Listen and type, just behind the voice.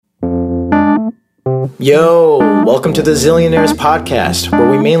Yo, welcome to the Zillionaires Podcast,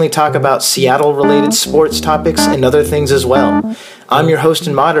 where we mainly talk about Seattle-related sports topics and other things as well. I'm your host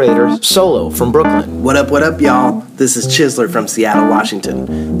and moderator, Solo, from Brooklyn. What up, y'all? This is Chisler from Seattle,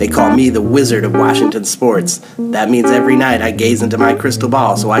 Washington. They call me the Wizard of Washington sports. That means every night I gaze into my crystal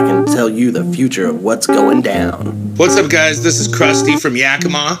ball so I can tell you the future of what's going down. What's up, guys? This is Krusty from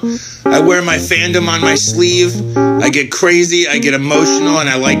Yakima. I wear my fandom on my sleeve. I get crazy, I get emotional, and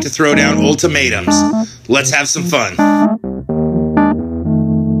I like to throw down ultimatums. Let's have some fun.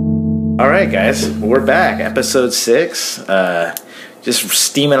 All right, guys, we're back. Episode 6. Just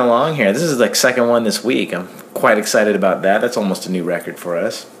steaming along here. This is like second one this week. I'm quite excited about that. That's almost a new record for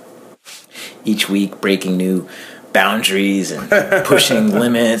us. Each week breaking new boundaries and pushing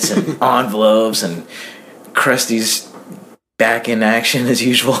limits and envelopes, and Krusty's back in action as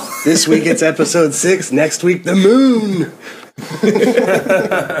usual. This week it's episode 6. Next week, the moon.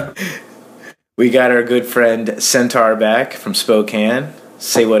 We got our good friend Centaur back from Spokane.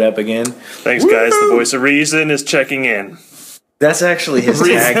 Say what up again. Thanks, guys. The voice of reason is checking in. That's actually his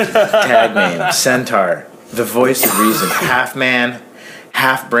tag name, Centaur, the voice of reason, half man,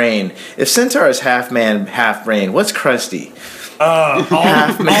 half brain. If Centaur is half man, half brain, what's Krusty? All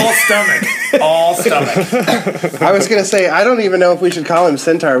stomach. I was going to say, I don't even know if we should call him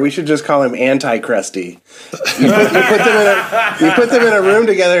Centaur. We should just call him Anti-Krusty. You put them in a room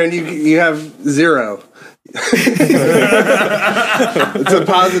together and you have zero. It's a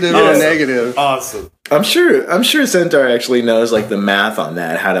positive and a negative. Awesome. I'm sure Centaur actually knows like the math on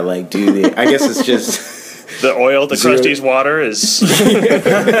that, how to like do the. I guess it's just the oil to Krusty's water is.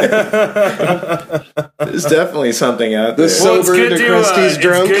 There's definitely something out there. The sober to Krusty's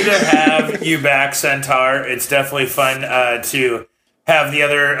drunk. It's good to have you back, Centaur. It's definitely fun to have the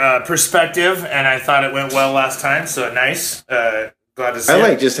other perspective, and I thought it went well last time, so nice. Glad to see.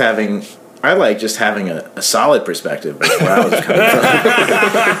 I like just having a solid perspective. That's where I was coming from.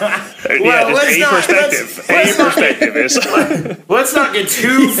 Perspective is. Let's not get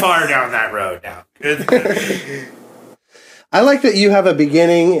too far down that road now. I like that you have a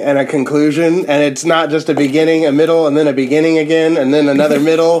beginning and a conclusion, and it's not just a beginning, a middle, and then a beginning again, and then another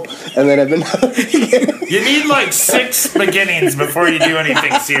middle, and then another beginning. You need like 6 beginnings before you do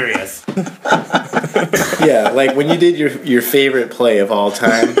anything serious. Yeah, like when you did your favorite play of all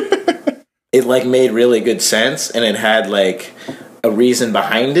time, it like made really good sense, and it had like a reason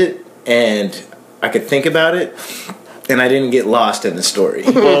behind it, and I could think about it, and I didn't get lost in the story.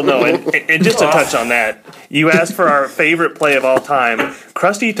 Well, no, and just to touch on that, you asked for our favorite play of all time.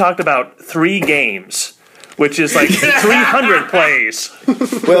 Krusty talked about 3 games, which is like 300 plays.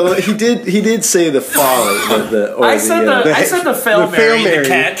 Well, he did say the fall. I said the Fail Mary, the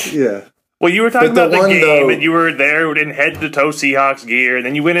catch. Yeah. Well, you were talking But about the the one, game, though- and you were there in head-to-toe Seahawks gear, and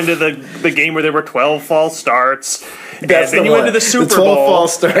then you went into the game where there were 12 false starts, That's and then the you went one. to the Super The 12 Bowl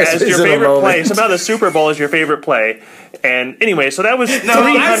false starts as is your in a favorite play. moment. Somehow the Super Bowl is your favorite play. And anyway, so that was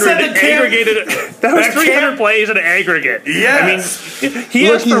 300 aggregated. That was 300 plays in aggregate. Yes. I mean, he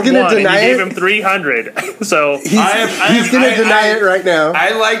asked for 1, and you gave him 300. So He's going to deny it right now.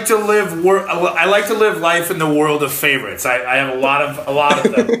 I like to live life in the world of favorites. I have a lot of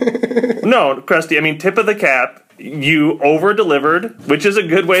them. no, Krusty. I mean, tip of the cap. You over-delivered, which is a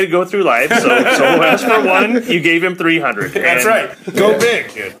good way to go through life. So who asked for 1, you gave him 300. That's right. Go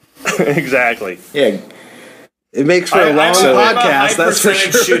big, dude. Exactly. Yeah. It makes for a long podcast, that's for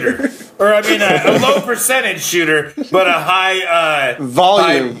sure. Shooter. Or, I mean, a low percentage shooter, but a high...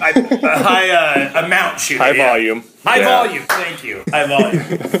 Volume. A high amount shooter. High volume. High volume, thank you. High volume.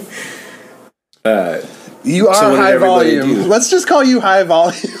 You are So what did high everybody volume. do? Let's just call you high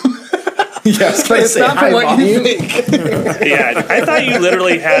volume. Yes, It's not for what you think. Yeah, I thought you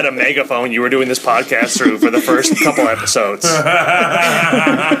literally had a megaphone you were doing this podcast through for the first couple episodes.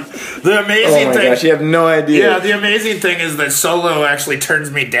 The Oh amazing my thing... gosh, you have no idea. Yeah, the amazing thing is that Solo actually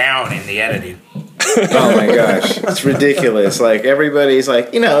turns me down in the editing. Oh my gosh, it's ridiculous. Like everybody's like,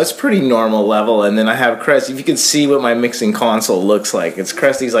 it's pretty normal level, and then I have Krusty. If you could see what my mixing console looks like, it's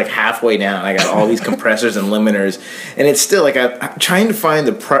Krusty's like halfway down. I got all these compressors and limiters, and it's still like I'm trying to find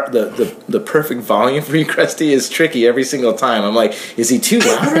the perfect volume for you. Krusty is tricky every single time. I'm like, is he too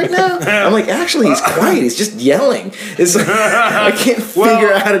loud right now? I'm like, actually, he's quiet. He's just yelling. It's like, I can't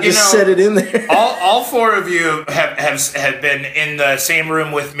figure out how to just set it in there. All 4 of you have been in the same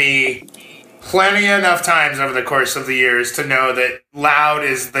room with me plenty enough times over the course of the years to know that loud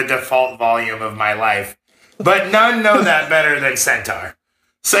is the default volume of my life. But none know that better than Centaur.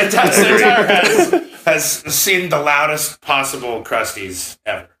 Centaur has has seen the loudest possible Krusties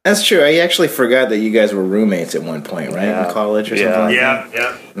ever. That's true. I actually forgot that you guys were roommates at one point, right? In college or something like that?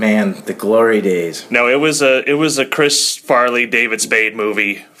 Yeah. Man, the glory days. No, it was a Chris Farley, David Spade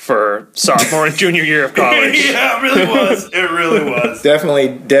movie for sophomore and junior year of college. Yeah, it really was. It really was.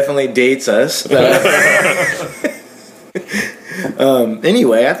 Definitely dates us.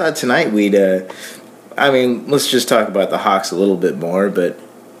 Anyway, I thought tonight let's just talk about the Hawks a little bit more, but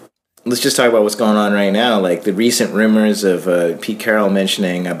let's just talk about what's going on right now. Like the recent rumors of Pete Carroll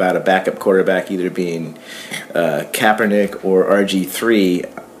mentioning about a backup quarterback either being Kaepernick or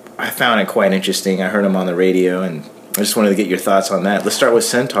RG3. I found it quite interesting. I heard him on the radio, and I just wanted to get your thoughts on that. Let's start with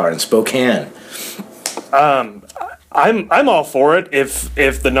Centaur in Spokane. I'm all for it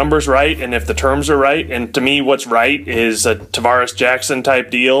if the number's right and if the terms are right. And to me, what's right is a Tavares Jackson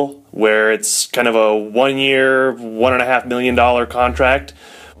type deal where it's kind of a 1 year, $1.5 million contract,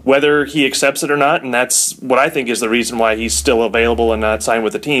 whether he accepts it or not. And that's what I think is the reason why he's still available and not signed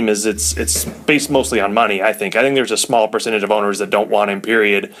with the team is it's based mostly on money. I think there's a small percentage of owners that don't want him,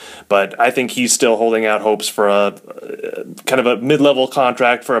 period. But I think he's still holding out hopes for a kind of a mid-level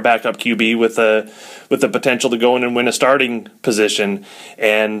contract for a backup QB with the potential to go in and win a starting position.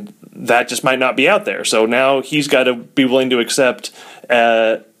 And that just might not be out there. So now he's got to be willing to accept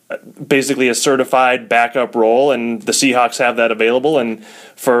basically a certified backup role, and the Seahawks have that available. And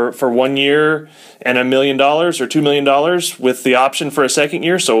for 1 year and $1 million or $2 million with the option for a second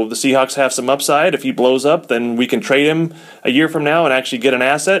year, so the Seahawks have some upside. If he blows up, then we can trade him a year from now and actually get an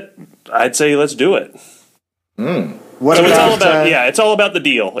asset. I'd say let's do it. It's all about the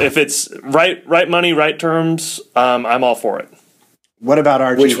deal. If it's right money, right terms, I'm all for it. What about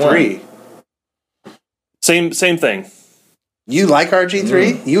RG3? Same thing. You like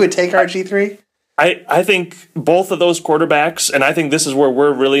RG3? You would take RG3? I think both of those quarterbacks, and I think this is where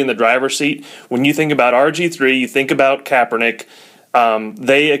we're really in the driver's seat. When you think about RG3, you think about Kaepernick.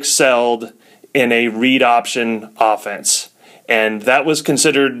 They excelled in a read option offense. And that was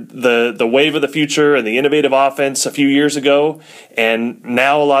considered the wave of the future and the innovative offense a few years ago. And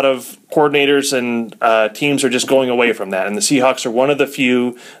now a lot of coordinators and teams are just going away from that. And the Seahawks are one of the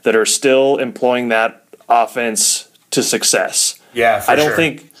few that are still employing that offense to success. Yeah, I don't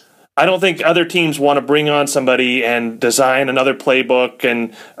think other teams want to bring on somebody and design another playbook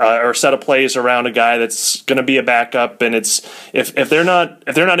and or set of plays around a guy that's going to be a backup. And it's if they're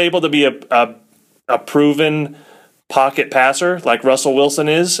not able to be a proven pocket passer like Russell Wilson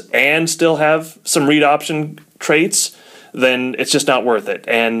is and still have some read option traits, then it's just not worth it.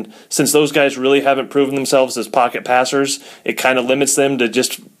 And since those guys really haven't proven themselves as pocket passers, it kind of limits them to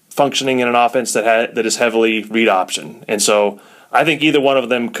just functioning in an offense that is heavily read option. And so I think either one of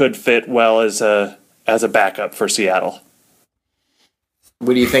them could fit well as a backup for Seattle.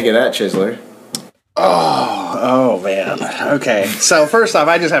 What do you think of that, Chisler? Oh man. Okay. So first off,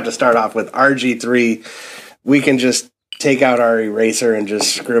 I just have to start off with RG3. We can just take out our eraser and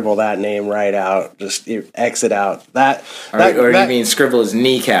just scribble that name right out. Just exit out. You mean scribble his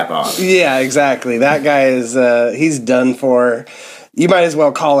kneecap off? Yeah, exactly. That guy is he's done for. You might as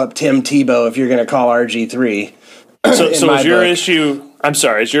well call up Tim Tebow if you're going to call RG3. So is your issue? I'm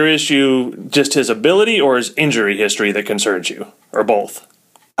sorry. Is your issue just his ability or his injury history that concerns you, or both?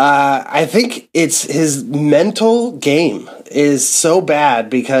 I think it's his mental game is so bad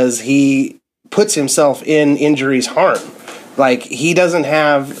because he puts himself in injuries harm. Like, he doesn't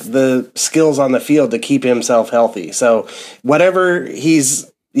have the skills on the field to keep himself healthy. So whatever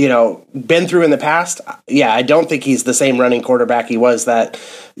he's been through in the past, I don't think he's the same running quarterback he was that,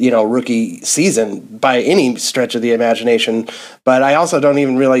 rookie season by any stretch of the imagination. But I also don't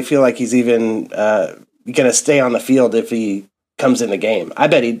even really feel like he's even going to stay on the field if he comes in the game. I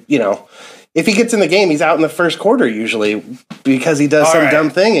bet if he gets in the game, he's out in the first quarter usually because he does some dumb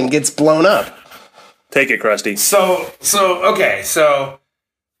thing and gets blown up. Take it, Krusty. So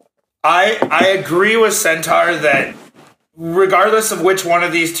I agree with Centaur that regardless of which one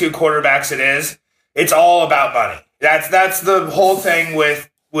of these two quarterbacks it is, it's all about money. That's the whole thing with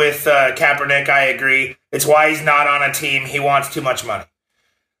Kaepernick. I agree. It's why he's not on a team. He wants too much money.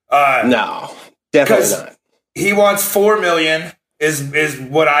 No, definitely not. He wants $4 million is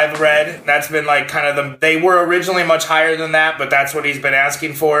what I've read. That's been like kind of they were originally much higher than that, but that's what he's been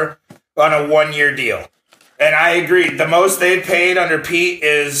asking for on a 1 year deal. And I agree. The most they've paid under Pete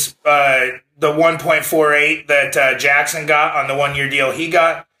is the 1.48 that Jackson got on the 1 year deal he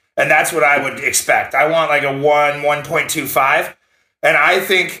got. And that's what I would expect. I want like a 1.25. And I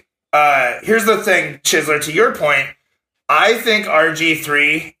think, here's the thing, Chisler, to your point, I think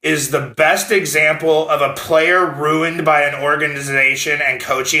RG3 is the best example of a player ruined by an organization and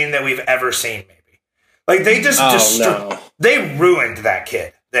coaching that we've ever seen, maybe. Like they just no. they ruined that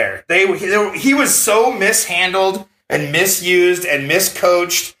kid there. He was so mishandled and misused and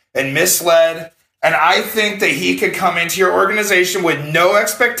miscoached and misled. And I think that he could come into your organization with no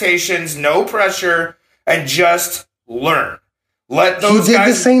expectations, no pressure, and just learn. Let those He did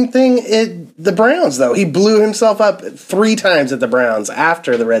guys. the same thing at the Browns, though. He blew himself up 3 times at the Browns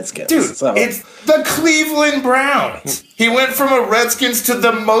after the Redskins. Dude, so. it's the Cleveland Browns. He went from a Redskins to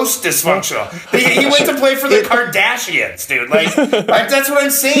the most dysfunctional. He went to play for the Kardashians, dude. Like, that's what I'm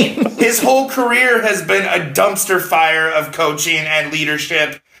saying. His whole career has been a dumpster fire of coaching and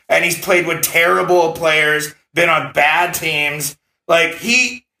leadership, and he's played with terrible players, been on bad teams. Like,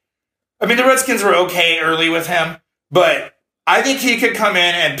 the Redskins were okay early with him, but I think he could come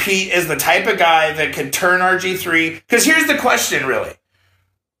in, and Pete is the type of guy that could turn RG3. Because here's the question, really.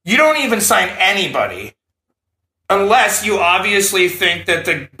 You don't even sign anybody unless you obviously think that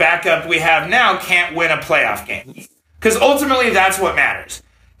the backup we have now can't win a playoff game. Because ultimately, that's what matters.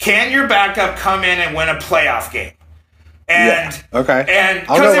 Can your backup come in and win a playoff game? And Okay. And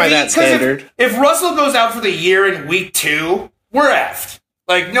I'll go by that standard. If Russell goes out for the year in week 2, we're effed.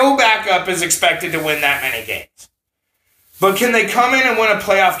 Like, no backup is expected to win that many games. But can they come in and win a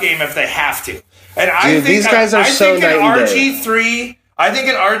playoff game if they have to? And I think these guys are so night and day. I think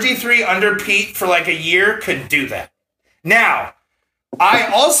an RG3 under Pete for like a year could do that. Now, I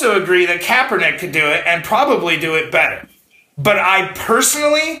also agree that Kaepernick could do it and probably do it better. But I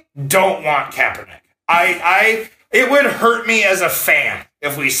personally don't want Kaepernick. It would hurt me as a fan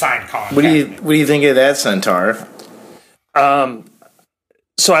if we signed Colin Kaepernick. What do you think of that, Centaur?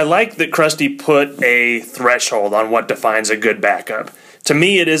 So I like that Krusty put a threshold on what defines a good backup. To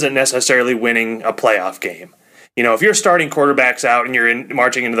me, it isn't necessarily winning a playoff game. You know, if you're starting quarterbacks out and you're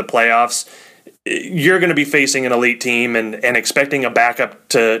marching into the playoffs, you're going to be facing an elite team and expecting a backup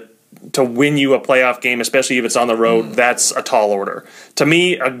to win you a playoff game, especially if it's on the road. That's a tall order. To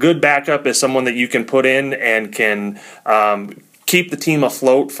me, a good backup is someone that you can put in and can keep the team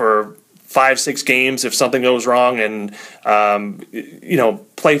afloat for 5-6 games if something goes wrong and,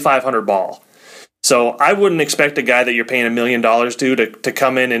 play 500 ball. So I wouldn't expect a guy that you're paying $1 million to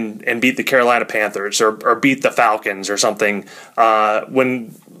come in and beat the Carolina Panthers or beat the Falcons or something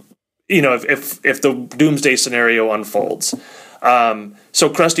when, if the doomsday scenario unfolds. So,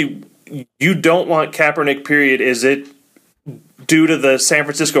 Krusty, you don't want Kaepernick, period. Is it due to the San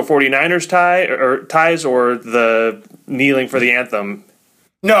Francisco 49ers ties or the kneeling for the anthem?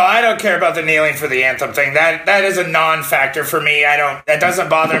 No, I don't care about the kneeling for the anthem thing. That is a non-factor for me. That doesn't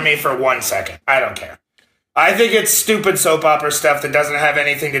bother me for 1 second. I don't care. I think it's stupid soap opera stuff that doesn't have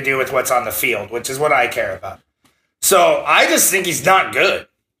anything to do with what's on the field, which is what I care about. So I just think he's not good.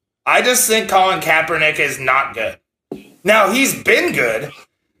 I just think Colin Kaepernick is not good. Now, he's been good.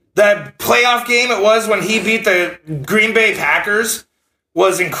 That playoff game it was when he beat the Green Bay Packers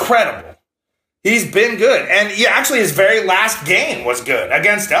was incredible. He's been good. And actually, his very last game was good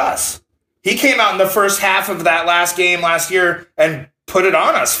against us. He came out in the first half of that last game last year and put it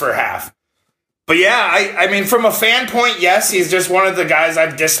on us for half. But yeah, I mean, from a fan point, yes, he's just one of the guys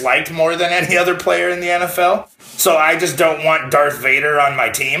I've disliked more than any other player in the NFL. So I just don't want Darth Vader on my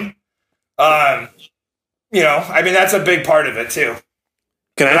team. That's a big part of it, too.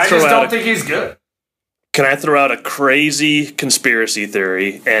 I just don't think he's good. Can I throw out a crazy conspiracy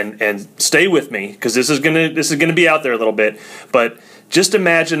theory and stay with me because this is gonna be out there a little bit, but just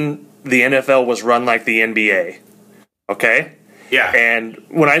imagine the NFL was run like the NBA, okay? Yeah. And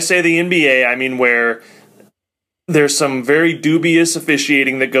when I say the NBA, I mean where there's some very dubious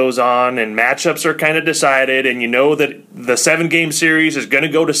officiating that goes on and matchups are kind of decided and you know that the 7-game series is going to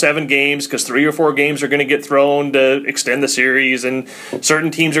go to 7 games because 3 or 4 games are going to get thrown to extend the series and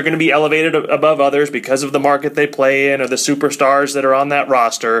certain teams are going to be elevated above others because of the market they play in or the superstars that are on that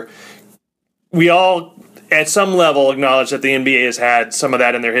roster. We all, at some level, acknowledge that the NBA has had some of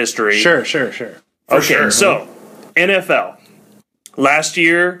that in their history. Sure. Okay, so NFL. Last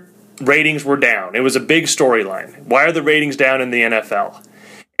year, ratings were down. It was a big storyline. Why are the ratings down in the NFL?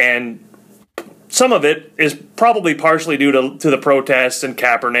 And some of it is probably partially due to the protests and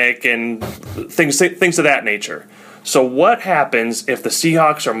Kaepernick and things of that nature. So what happens if the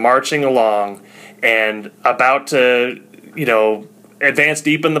Seahawks are marching along and about to, advance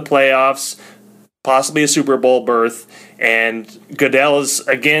deep in the playoffs, possibly a Super Bowl berth, and Goodell is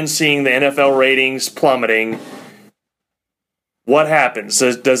again seeing the NFL ratings plummeting? What happens?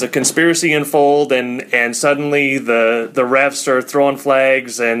 Does a conspiracy unfold and suddenly the refs are throwing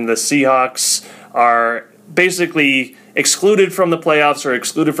flags and the Seahawks are basically excluded from the playoffs or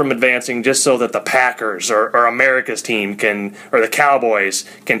excluded from advancing just so that the Packers or America's team or the Cowboys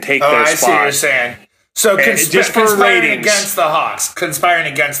can take their spot? I see what you're saying. So just for conspiring ratings. against the Hawks.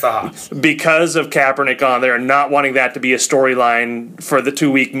 Conspiring against the Hawks. Because of Kaepernick on there and not wanting that to be a storyline for the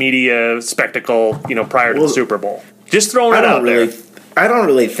 2-week media spectacle, prior to the Super Bowl. Just throwing it out there. I don't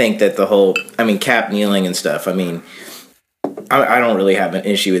really think that Cap kneeling and stuff, I don't really have an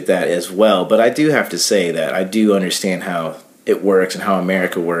issue with that as well, but I do have to say that I do understand how it works and how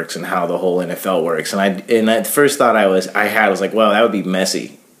America works and how the whole NFL works. And the first thought I had was like, well, that would be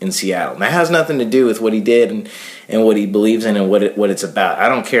messy in Seattle. And that has nothing to do with what he did and what he believes in and what it's about. I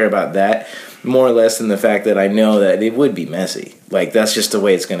don't care about that more or less than the fact that I know that it would be messy. Like, that's just the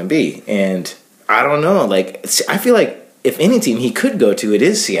way it's going to be. And I don't know. Like, I feel like if any team he could go to, it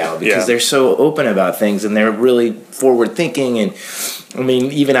is Seattle because they're so open about things and they're really forward thinking. And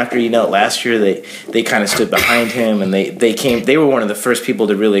even after last year they kind of stood behind him and they were one of the first people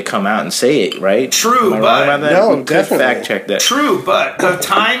to really come out and say it, right? True, Am I wrong about that? No, definitely. Fact check that. True, but the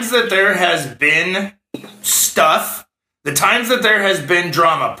times that there has been stuff, the times that there has been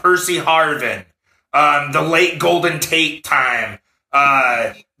drama, Percy Harvin, the late Golden Tate time,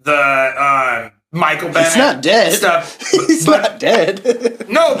 Michael Bennett. He's not dead. Stuff. He's not dead.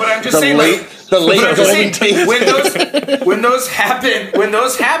 No, but I'm just saying, the late Golden Tate. when those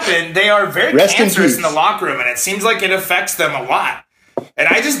happen, they are very Rest in cancerous peace. in the locker room, and it seems like it affects them a lot. And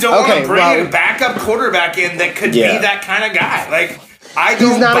I just don't want to bring a backup quarterback in that could be that kind of guy. Like, I don't.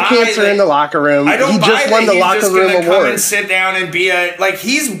 He's not a cancer in the locker room. I don't he buy just won the he's locker just room gonna come award. and sit down and be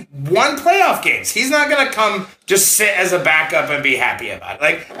he's won playoff games. He's not gonna come just sit as a backup and be happy about it.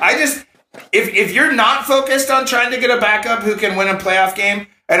 Like, I just. If you're not focused on trying to get a backup who can win a playoff game,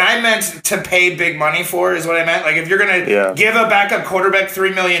 and I meant to pay big money for is what I meant. Like, if you're going to give a backup quarterback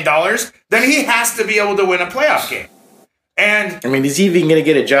 $3 million, then he has to be able to win a playoff game. And is he even going to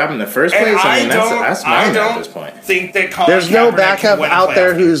get a job in the first place? That's mine at this point. Think that Colin There's no Kaepernick backup can win a out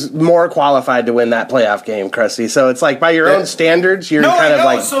there playoff game. who's more qualified to win that playoff game, Krusty. So it's like, by your own standards, you're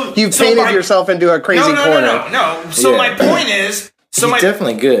you've painted yourself into a crazy corner. No. So my point is. He's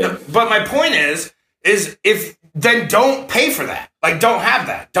definitely good. But my point is if then don't pay for that. Like, don't have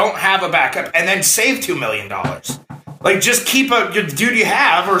that. Don't have a backup and then save $2 million. Like, just keep a dude you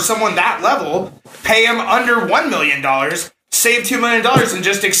have or someone that level, pay him under $1 million, save $2 million, and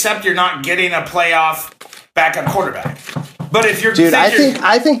just accept you're not getting a playoff backup quarterback. But if you're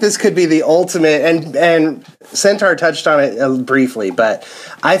I think this could be the ultimate, and Centaur touched on it briefly, but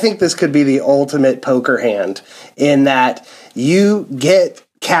I think this could be the ultimate poker hand in that you get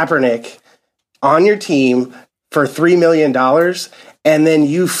Kaepernick on your team for $3 million, and then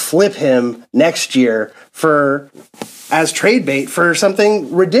you flip him next year as trade bait for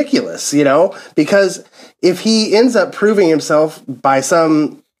something ridiculous, because if he ends up proving himself by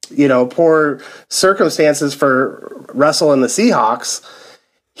some poor circumstances for Russell and the Seahawks,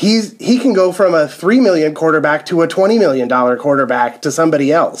 he can go from a $3 million quarterback to a $20 million quarterback to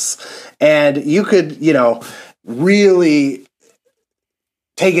somebody else. And you could, really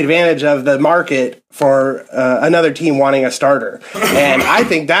take advantage of the market for another team wanting a starter. And I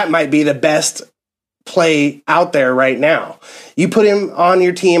think that might be the best play out there right now. You put him on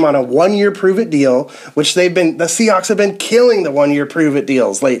your team on a 1-year prove-it deal, which the Seahawks have been killing the 1-year prove-it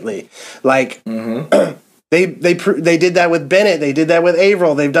deals lately. Like, they did that with Bennett. They did that with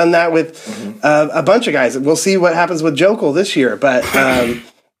Averill. They've done that with a bunch of guys. We'll see what happens with Jokel this year. But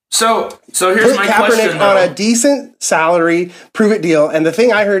so here's my question, Kaepernick on a decent salary prove-it deal. And the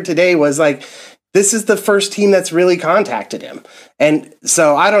thing I heard today was like, this is the first team that's really contacted him. And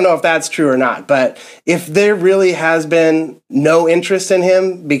so I don't know if that's true or not, but if there really has been no interest in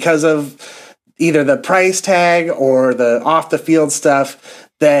him because of either the price tag or the off the field stuff,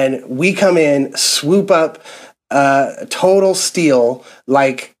 then we come in, swoop up total steal,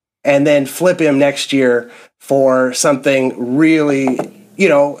 and then flip him next year for something really,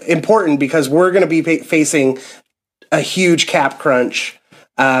 important, because we're going to be facing a huge cap crunch.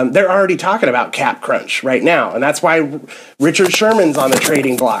 They're already talking about cap crunch right now, and that's why Richard Sherman's on the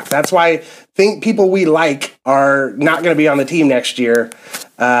trading block. That's why people we like are not going to be on the team next year,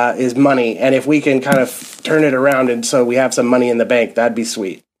 is money. And if we can kind of turn it around and so we have some money in the bank, that'd be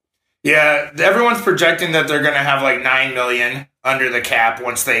sweet. Yeah, everyone's projecting that they're going to have like $9 million under the cap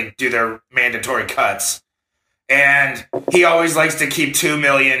once they do their mandatory cuts. And he always likes to keep $2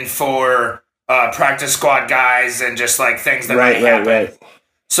 million for practice squad guys and just like things that might happen. Right.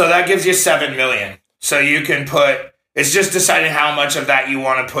 So that gives you $7 million. So you can it's just deciding how much of that you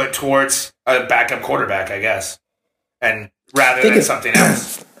want to put towards a backup quarterback, I guess. And rather than something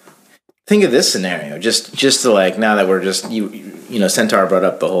else. Think of this scenario, just to like, now that we're just, Centaur brought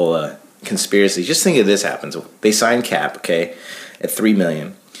up the whole conspiracy. Just think of this happens. They sign Cap, okay, at $3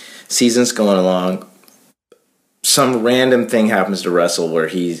 million. Season's going along. some random thing happens to Russell where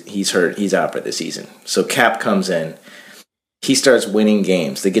he's hurt, he's out for the season. So Cap comes in, he starts winning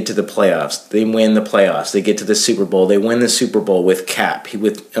games. They get to the playoffs, they win the playoffs. They get to the Super Bowl, they win the Super Bowl with Cap,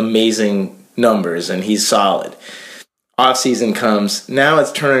 with amazing numbers, and he's solid. Off season comes, now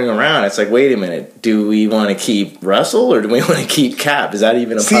it's turning around. It's like, wait a minute, do we want to keep Russell or do we want to keep Cap? Is that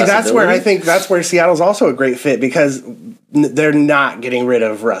even a possibility? That's where I think that's where Seattle's also a great fit, because they're not getting rid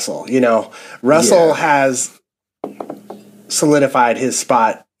of Russell. Russell has solidified his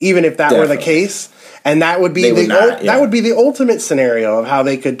spot, even if that were the case, and that would be that would be the ultimate scenario of how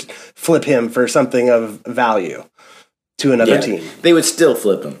they could flip him for something of value to another team. They would still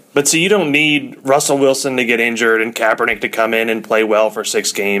flip him. But see, you don't need Russell Wilson to get injured and Kaepernick to come in and play well for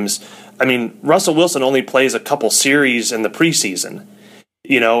 6 games. I mean, Russell Wilson only plays a couple series in the preseason.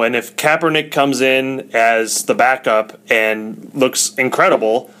 And if Kaepernick comes in as the backup and looks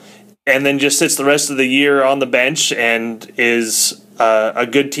incredible and then just sits the rest of the year on the bench and is a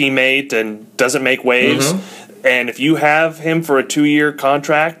good teammate and doesn't make waves, and if you have him for a 2-year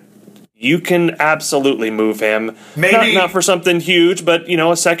contract, you can absolutely move him. Maybe not for something huge, but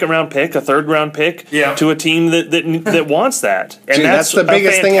a second-round pick, a third-round pick, to a team that wants that. And dude, that's the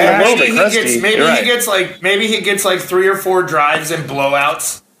biggest thing in the world. Maybe he gets like 3 or 4 drives and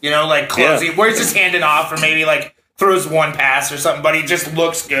blowouts. Like closing, where he's just handing off, or maybe like throws 1 pass or something. But he just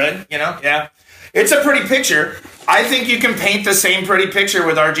looks good. Yeah. It's a pretty picture. I think you can paint the same pretty picture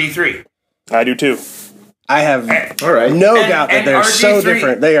with RG3. I do too. I have no doubt that they're RG3, so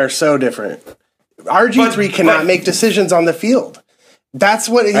different. They are so different. RG3 cannot make decisions on the field. That's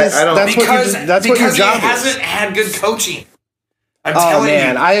what it is. That's what your job is. He hasn't had good coaching. I'm telling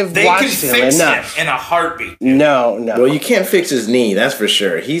you, I have watched him enough. In a heartbeat. No. Well, you can't fix his knee, that's for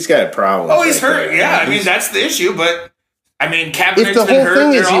sure. He's got a problem. Oh, he's hurt. Yeah, I mean that's the issue. But I mean, Kaepernick's if the whole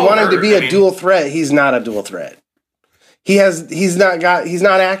thing is you want him to be a dual threat, he's not a dual threat. He's not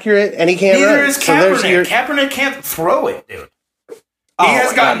accurate, and he can't run. Neither is Kaepernick. Kaepernick can't throw it, dude.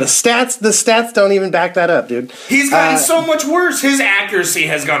 The stats don't even back that up, dude. He's gotten so much worse. His accuracy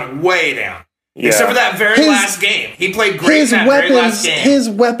has gone way down. Yeah. Except for that very last game. He played great in that very last game. His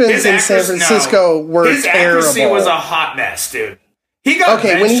weapons in San Francisco were terrible. His accuracy was a hot mess, dude. He got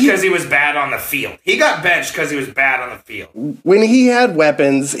benched because he was bad on the field. When he had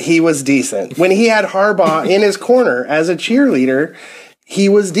weapons, he was decent. When he had Harbaugh in his corner as a cheerleader, he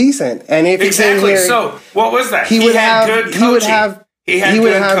was decent. And if he came here, so what was that? He would have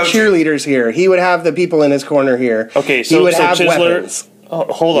cheerleaders here. He would have the people in his corner here. Okay, so he would have Chisler, weapons.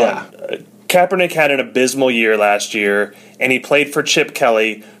 Hold on. Kaepernick had an abysmal year last year, and he played for Chip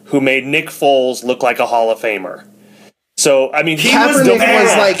Kelly, who made Nick Foles look like a Hall of Famer. So, I mean,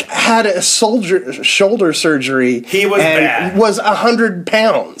 Kaepernick had a shoulder surgery. He was bad. Was 100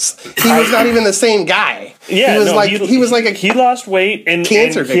 pounds. He was not even the same guy. Yeah, he lost weight and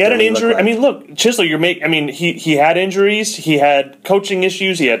cancer. He had an injury. I mean, look, Chisler, he had injuries. He had coaching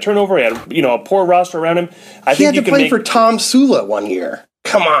issues. He had turnover. He had a poor roster around him. He had to play for Tom Sula one year.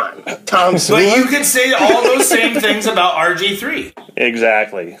 Come on, Tom Sula. But you could say all those same things about RG3.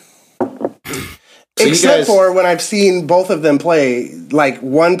 Exactly. Except for when I've seen both of them play, like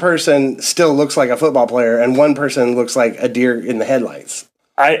one person still looks like a football player and one person looks like a deer in the headlights.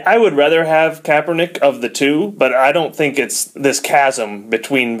 I would rather have Kaepernick of the two, but I don't think it's this chasm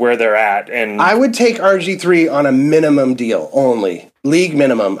between where they're at. And I would take RG3 on a minimum deal only, league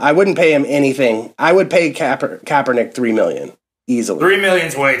minimum. I wouldn't pay him anything. I would pay Kaepernick $3 million easily. $3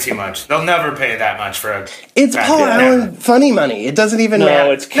 million's way too much. They'll never pay that much for It's Paul Allen funny money. It doesn't even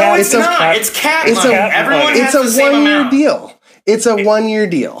matter. It's cap. No, it's not. It's cap. Everyone has the same amount. It's a 1-year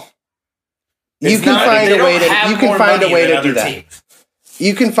deal. You can find a way to do that.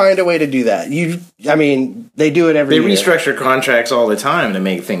 You can find a way to do that. They do it every year. They restructure contracts all the time to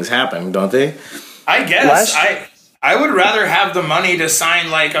make things happen, don't they? I guess. I would rather have the money to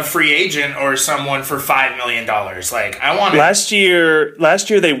sign like a free agent or someone for $5 million. Like I want. Last year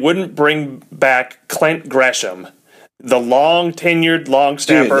they wouldn't bring back Clint Gresham, the long-tenured long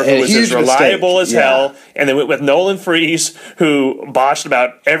snapper who was as reliable as hell, and they went with Nolan Freese, who botched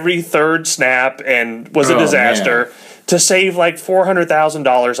about every third snap and was a disaster. Man. To save like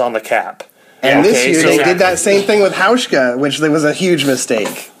 $400,000 on the cap. And this year they did that same thing with Hauschka, which was a huge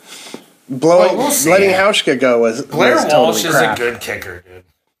mistake. Letting Hauschka go was Blair was Walsh totally crap. Is a good kicker, dude.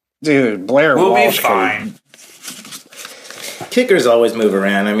 Dude, Blair Walsh will be fine. Kickers always move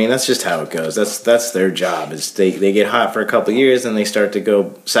around. I mean, that's just how it goes. That's their job. Is they get hot for a couple of years and they start to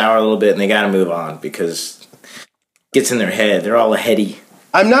go sour a little bit and they got to move on because it gets in their head. They're all heady.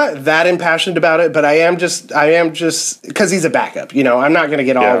 I'm not that impassioned about it, but I am just because he's a backup. I'm not going to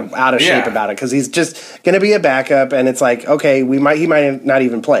get all out of shape about it because he's just going to be a backup, and it's like, okay, he might not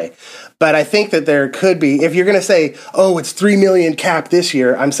even play. But I think that there could be, if you're going to say, oh, it's $3 million cap this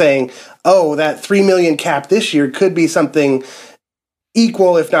year, I'm saying, oh, that $3 million cap this year could be something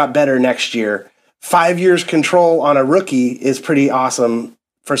equal, if not better, next year. 5 years control on a rookie is pretty awesome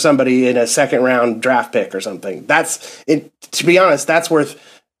for somebody in a second round draft pick or something. That's it. To be honest, that's worth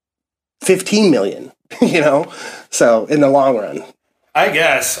 $15 million, so in the long run. I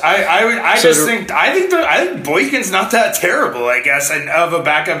guess I think Boykin's not that terrible, I guess, and of a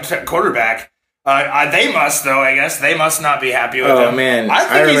backup quarterback. They must, though. I guess they must not be happy with him. Oh man,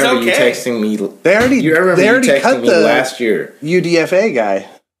 I remember you texting me. They already texting me last year. UDFA guy.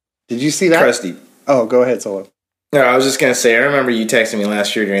 Did you see that? Crusty. Oh, go ahead, Solo. No, I was just gonna say. I remember you texting me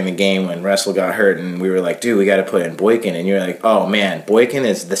last year during the game when Russell got hurt, and we were like, "Dude, we got to put in Boykin." And you're like, "Oh man, Boykin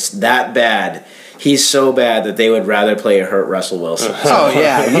is that bad. He's so bad that they would rather play a hurt Russell Wilson." Oh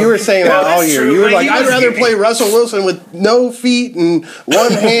yeah, you were saying that all year. True. You were like, "I'd rather play Russell Wilson with no feet and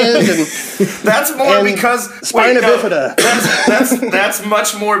one hand." And that's more because spina bifida. That's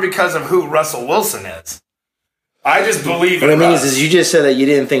much more because of who Russell Wilson is. I just believe what in I mean Russ. is you just said that you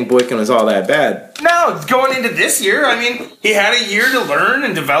didn't think Boykin was all that bad. No, going into this year, I mean, he had a year to learn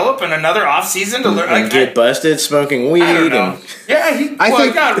and develop and another offseason to learn. And get busted smoking weed. I don't know. And Yeah,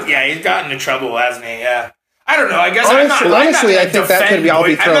 he's gotten into trouble, hasn't he? Yeah. I don't know. I guess honestly, I think that could be all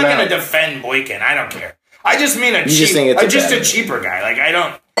be thrown out. I'm not going to defend Boykin. I don't care. I just mean a cheaper guy. Like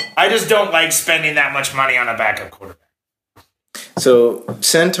I just don't like spending that much money on a backup quarterback. So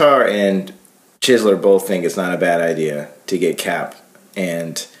Centaur and Chisler both think it's not a bad idea to get Cap,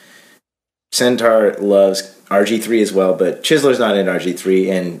 and Centaur loves RG3 as well, but Chisler's not in RG3,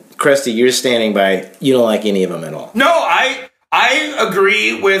 and Krusty, you're standing by, you don't like any of them at all. No, I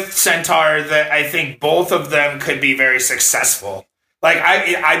agree with Centaur that I think both of them could be very successful. Like,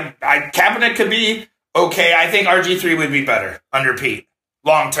 Kaepernick could be okay. I think RG3 would be better under Pete,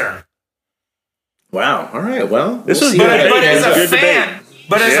 long term. Wow, all right, well.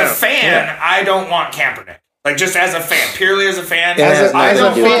 But as a fan, I don't want Kaepernick. Like, just as a fan, purely as a fan. I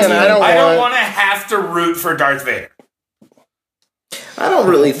don't want to have to root for Darth Vader. I don't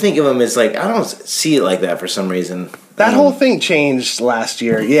really think of him as I don't see it like that for some reason. That whole thing changed last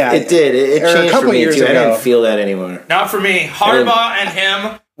year. Yeah, it did. It changed a couple for me years too. Ago. I didn't feel that anymore. Not for me. Harbaugh and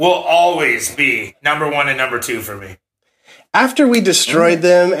him will always be number 1 and number 2 for me. After we destroyed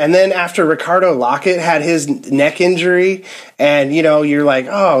them, and then after Ricardo Lockett had his neck injury, and, you're like,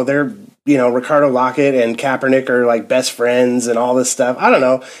 oh, they're, Ricardo Lockett and Kaepernick are like best friends and all this stuff. I don't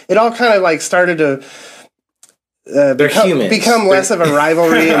know. It all kind of started to become less of a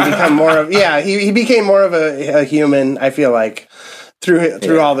rivalry and become more of, he became more of a human, I feel like,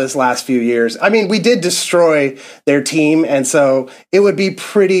 through all this last few years. I mean, we did destroy their team, and so it would be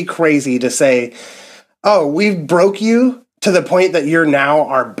pretty crazy to say, oh, we broke you to the point that you're now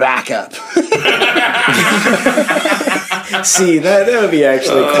our backup. See, that would be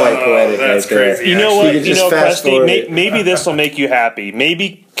actually quite poetic right there. Crazy. You know what, Krusty, maybe this will make you happy.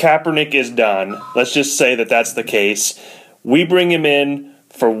 Maybe Kaepernick is done. Let's just say that that's the case. We bring him in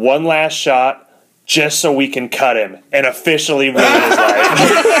for one last shot just so we can cut him and officially ruin his life.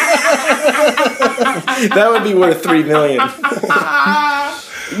 That would be worth $3 million.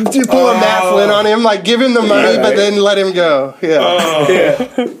 To pull a Matt Flynn on him, give him the money, but then let him go. Yeah.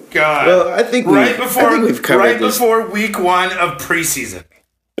 Oh, God. Well, I think we've covered this. Before week 1 of preseason.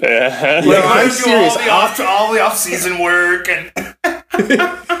 Well, I'm serious. All the off-season work and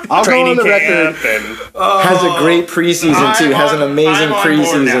I'll go on the record. Has a great preseason too. Has an amazing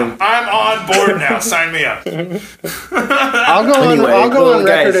preseason. I'm on board now. Sign me up. I'll go on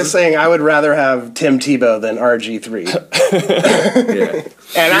record as saying I would rather have Tim Tebow than RG3.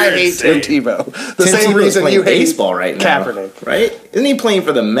 And I hate Tim Tebow. The same reason you hate baseball right now. Kaepernick, right? Isn't he playing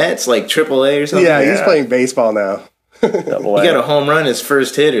for the Mets, like AAA or something? Yeah, he's playing baseball now. He got a home run his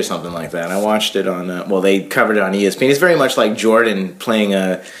first hit or something like that. I watched it on. They covered it on ESPN. It's very much like Jordan playing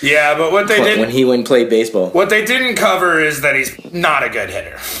a. Yeah, but what they did when he went play baseball. What they didn't cover is that he's not a good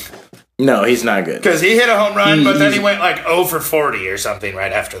hitter. No, he's not good. Because he hit a home run, but then he went 0 for 40 or something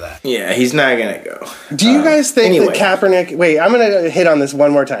right after that. Yeah, he's not gonna go. Do you guys think that Kaepernick? Wait, I'm gonna hit on this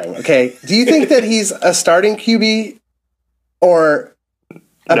one more time. Okay, do you think that he's a starting QB or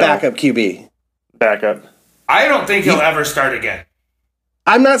a backup QB? Backup. I don't think he'll ever start again.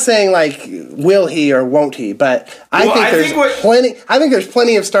 I'm not saying will he or won't he, but I think there's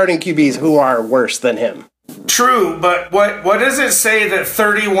plenty of starting QBs who are worse than him. True, but what does it say that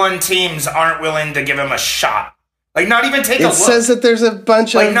 31 teams aren't willing to give him a shot Like, not even take a It look. says that there's a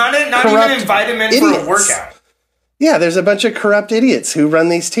bunch like, of not corrupt even invite him in idiots. for a workout. Yeah, there's a bunch of corrupt idiots who run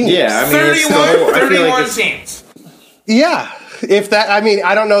these teams. Yeah, I mean, it's the whole, I feel 31 like it's, teams. Yeah. If that, I mean,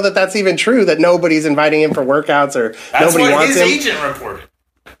 I don't know that that's even true, that nobody's inviting him for workouts or That's nobody what wants his him. agent reported.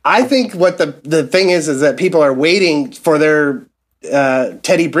 I think what the thing is that people are waiting for their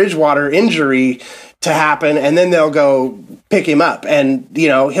Teddy Bridgewater injury to happen, and then they'll go pick him up, and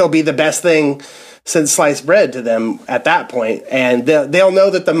he'll be the best thing since sliced bread to them at that point, and they'll know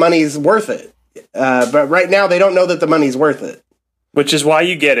that the money's worth it. But right now, they don't know that the money's worth it. Which is why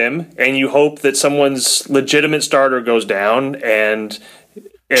you get him, and you hope that someone's legitimate starter goes down, and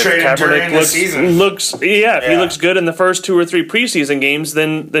if Trade him during the season. looks, if he looks good in the first 2 or 3 preseason games,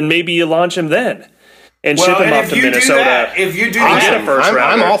 then maybe you launch him then and ship him off to Minnesota. If you do and that, get a first I'm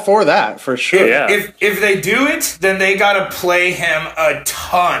rounder. all for that, for sure. Yeah. if they do it, then they got to play him a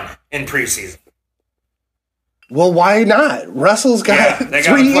ton in preseason. Well, why not? Russell's got they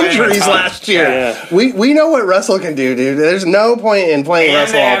gotta 3 play him a injuries ton. last year. Yeah. We know what Russell can do, dude. There's no point in playing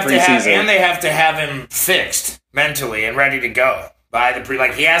Russell all preseason. And they have to have him fixed mentally and ready to go by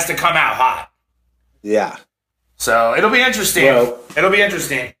the he has to come out hot. Yeah. So it'll be interesting. Well- It'll be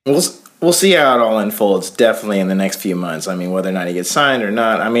interesting. we'll see how it all unfolds. Definitely in the next few months. I mean, whether or not he gets signed or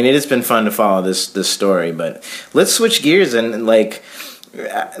not. I mean, it has been fun to follow this story. But let's switch gears and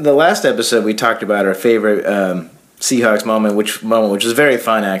the last episode we talked about our favorite Seahawks moment, which was very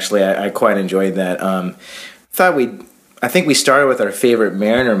fun actually. I quite enjoyed that. I think we started with our favorite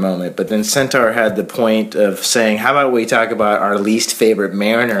Mariner moment, but then Centaur had the point of saying, how about we talk about our least favorite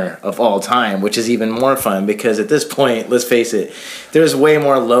Mariner of all time, which is even more fun because at this point, let's face it, there's way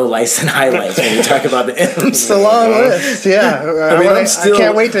more lowlights than highlights when we talk about the M's. It's a long list, yeah. I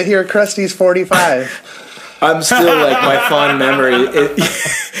can't wait to hear Krusty's 45. I'm still my fond memory.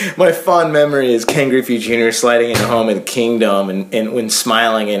 My fond memory is Ken Griffey Jr. sliding into home at Kingdom and when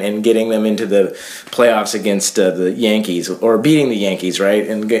smiling and getting them into the playoffs against the Yankees or beating the Yankees, right?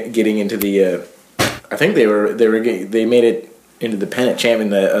 And getting into the. I think they made it into the pennant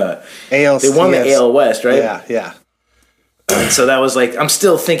champion. AL. They won the AL West, right? Yeah. And so that was I'm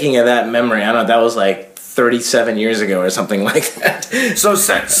still thinking of that memory. I don't know. That was 37 years ago or something like that. So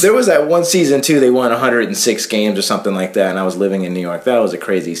since There was that one season too. They won 106 games or something like that, and I was living in New York. That was a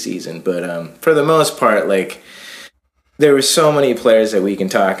crazy season, but for the most part, there were so many players that we can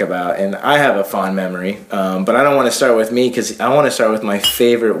talk about, and I have a fond memory. But I don't want to start with me because I want to start with my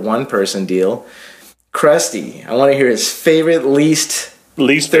favorite one-person deal, Krusty. I want to hear his favorite least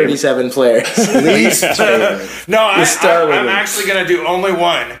 37 players. Least favorite. No, I'm him. actually gonna do only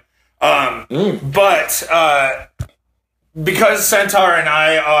one. But because Centaur and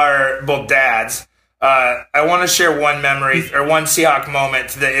I are both dads, I want to share one memory or one Seahawk moment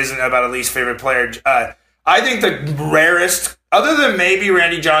that isn't about a least favorite player. I think the rarest, other than maybe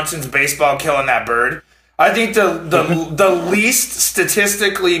Randy Johnson's baseball killing that bird, I think the least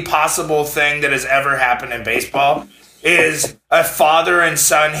statistically possible thing that has ever happened in baseball is a father and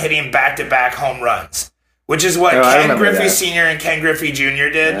son hitting back-to-back home runs. Which is what Ken Griffey Sr. and Ken Griffey Jr.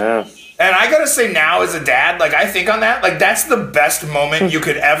 did. Yeah. And I gotta say now as a dad, I think on that, that's the best moment you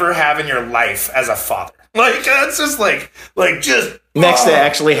could ever have in your life as a father. That's just just... Next to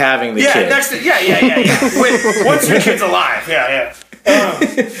actually having the kid. Once your kid's alive,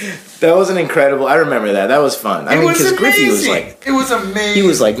 That was an incredible... I remember that. That was fun. I mean, because Griffey was It was amazing. He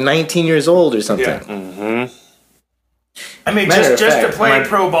was 19 years old or something. Yeah. Mm-hmm. I mean, just to play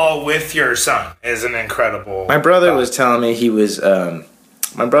pro ball with your son is an incredible... My brother was telling me he was...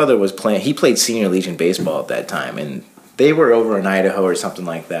 my brother was playing... He played Senior Legion baseball at that time, and they were over in Idaho or something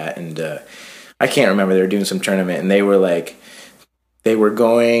like that, and I can't remember. They were doing some tournament, and they were they were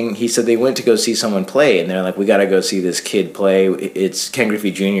going... He said they went to go see someone play, and they're we got to go see this kid play. It's Ken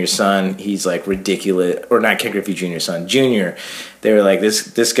Griffey Jr.'s son. He's ridiculous. Or not Ken Griffey Jr.'s son. Junior. They were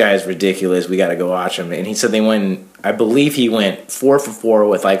this guy's ridiculous. We got to go watch him. And he said they went... I believe he went 4 for 4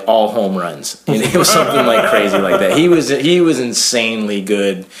 with all home runs. And it was something crazy like that. He was insanely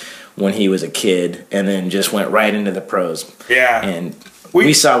good when he was a kid, and then just went right into the pros. Yeah. And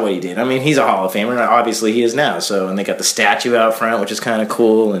we saw what he did. I mean, he's a Hall of Famer. Obviously, he is now. So, and they got the statue out front, which is kind of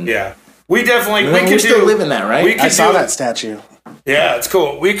cool. And yeah, we definitely we still live in that, right? I saw that statue. Yeah, it's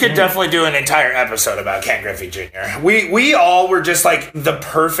cool. We could definitely do an entire episode about Ken Griffey Jr. We all were just the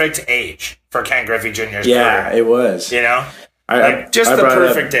perfect age for Ken Griffey Jr.'s career. It was. Just the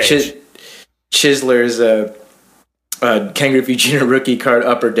perfect age. Chisler's Ken Griffey Jr. rookie card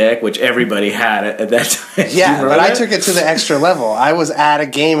Upper Deck, which everybody had at that time. Yeah, but I took it to the extra level. I was at a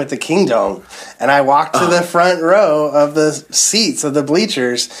game at the Kingdom, and I walked to the front row of the seats of the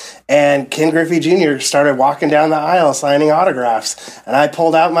bleachers, And Ken Griffey Jr. started walking down the aisle signing autographs. And I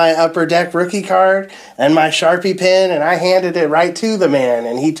pulled out my Upper Deck rookie card and my Sharpie pen, and I handed it right to the man.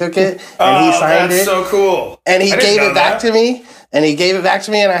 And he took it, and he signed that's it. so cool. And he gave it back that. to me. And he gave it back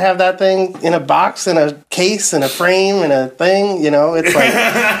to me, and I have that thing in a box, and a case, and a frame, and a thing. You know, it's like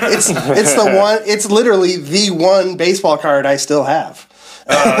it's the one. It's literally the one baseball card I still have.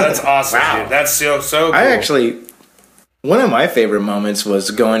 Oh, that's awesome, dude. That's so cool. One of my favorite moments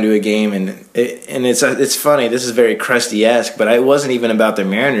was going to a game, and it's funny. This is very Krusty-esque, but it wasn't even about the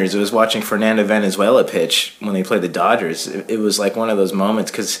Mariners. It was watching Fernando Valenzuela pitch when they played the Dodgers. It was like one of those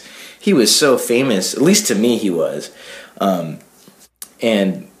moments because he was so famous. At least to me, he was.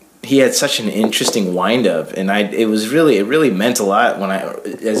 And he had such an interesting wind-up, and it really meant a lot when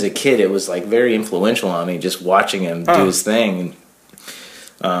as a kid, it was like very influential on me just watching him do his thing.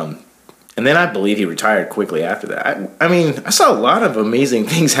 And then I believe he retired quickly after that. I mean, I saw a lot of amazing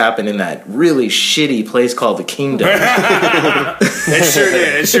things happen in that really shitty place called the Kingdom.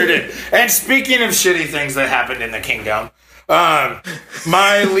 It sure did. And speaking of shitty things that happened in the Kingdom,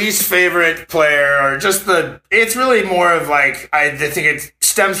 my least favorite player, or just it's really more of like, I think it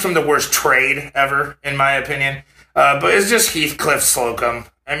stems from the worst trade ever, in my opinion. But it's just Heathcliff Slocum.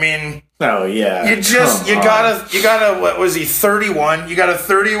 I mean, oh yeah, you gotta, what was he, 31? You got a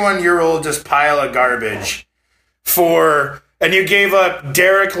 31-year-old just pile of garbage and you gave up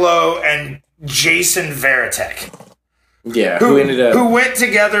Derek Lowe and Jason Varitek. Yeah, who went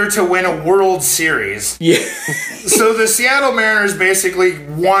together to win a World Series. Yeah. So the Seattle Mariners basically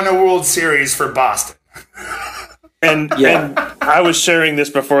won a World Series for Boston. And I was sharing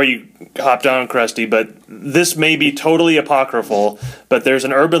this before you hopped on, Krusty, but this may be totally apocryphal, but there's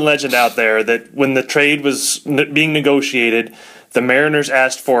an urban legend out there that when the trade was being negotiated, the Mariners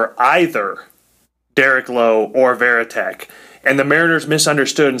asked for either Derek Lowe or Varitek, and the Mariners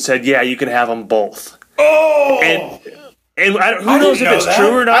misunderstood and said, yeah, you can have them both. Oh! And who knows if it's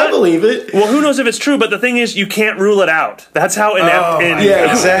true or not? I believe it. Well, who knows if it's true? But the thing is, you can't rule it out. That's how inept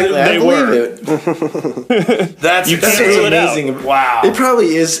exactly. they were. That's you can't rule it out. Wow. It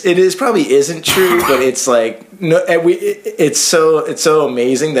probably is. It is probably isn't true, but it's like no. It's so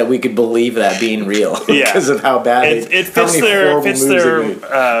amazing that we could believe that being real because of how bad it fits their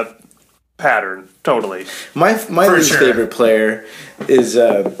pattern totally. My least favorite player is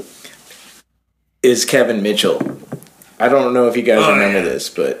Kevin Mitchell. I don't know if you guys remember this,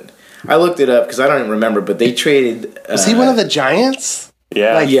 but I looked it up because I don't even remember. But they traded. Was he one of the Giants?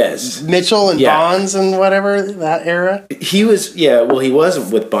 Yeah. Like yes. Mitchell and Bonds and whatever, that era? He was, well, he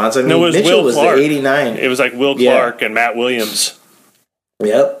was with Bonds. I mean, no, it was Mitchell Will was Clark. the 89. It was like Will Clark and Matt Williams.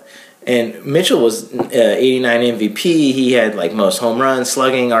 Yep. And Mitchell was 89 MVP. He had like most home runs,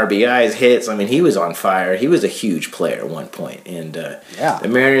 slugging, RBIs, hits. I mean, he was on fire. He was a huge player at one point. And the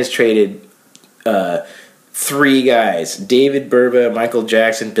Mariners traded three guys: David Burba, Michael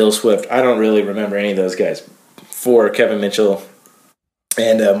Jackson, Bill Swift. I don't really remember any of those guys for Kevin Mitchell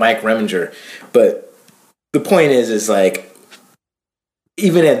and Mike Reminger. But the point is like,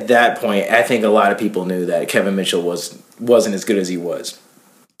 even at that point, I think a lot of people knew that Kevin Mitchell wasn't as good as he was.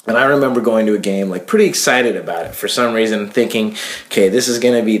 And I remember going to a game, like, pretty excited about it for some reason, thinking, okay, this is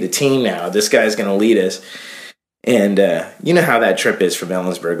going to be the team now. This guy's going to lead us. And you know how that trip is from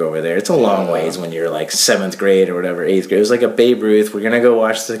Ellensburg over there. It's a long ways when you're like 7th grade or whatever, 8th grade. It was like a Babe Ruth. We're gonna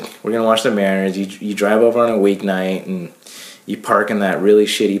watch the Mariners. You drive over on a weeknight and you park in that really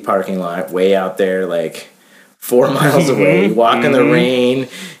shitty parking lot way out there, like 4 miles away. You walk in the rain.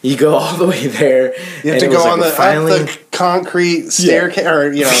 You go all the way there. You have to go on the concrete staircase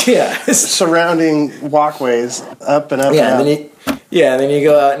or surrounding walkways up and up. Yeah, and up. Then you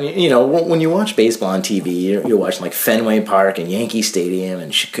go out and, you know, when you watch baseball on TV, you're watching like Fenway Park and Yankee Stadium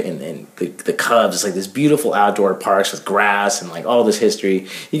and the Cubs. It's like this beautiful outdoor parks with grass and like all this history.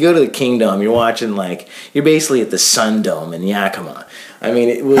 You go to the Kingdom, you're watching you're basically at the Sun Dome in Yakima. I mean,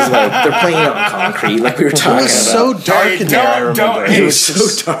 it was like they're playing on concrete, like we were talking about. It was so dark in there, I remember. It was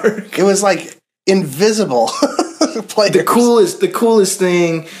so dark. It was like invisible. The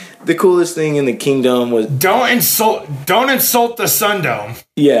coolest thing in the Kingdom was don't insult the Sun Dome.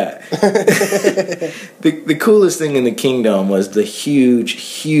 Yeah. the coolest thing in the Kingdom was the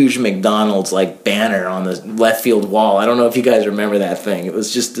huge McDonald's like banner on the left field wall. I don't know if you guys remember that thing. It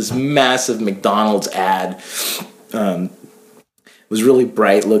was just this massive McDonald's ad. It was really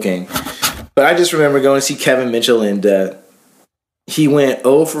bright looking. But I just remember going to see Kevin Mitchell, and he went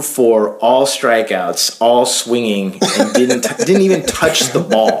 0 for 4, all strikeouts, all swinging, and didn't even touch the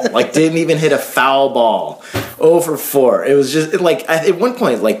ball. Like, didn't even hit a foul ball. 0 for 4. It was just like at one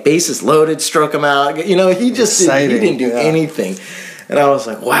point, like bases loaded, struck him out. You know, he didn't do anything. And I was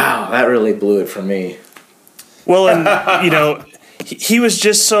like, wow, that really blew it for me. Well, and, you know, he was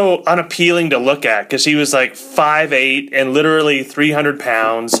just so unappealing to look at because he was like 5'8" and literally 300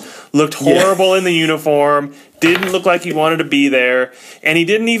 pounds, looked horrible in the uniform, didn't look like he wanted to be there, and he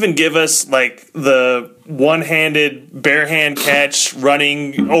didn't even give us like the one-handed bare hand catch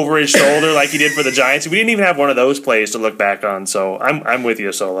running over his shoulder like he did for the Giants. We didn't even have one of those plays to look back on, so I'm with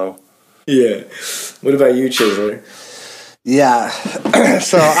you, Solo. Yeah. What about you, Chisler? Yeah.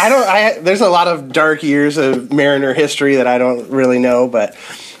 So there's a lot of dark years of Mariner history that I don't really know, but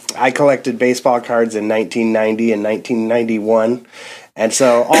I collected baseball cards in 1990 and 1991. And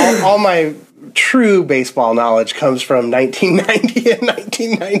so all my true baseball knowledge comes from 1990 and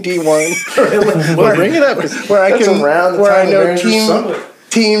 1991. Well, bring it up. Where I know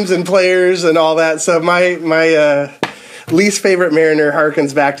teams and players and all that. So my least favorite Mariner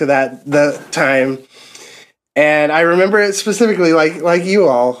harkens back to that time. And I remember it specifically, like you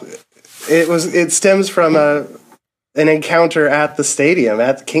all. It stems from an encounter at the stadium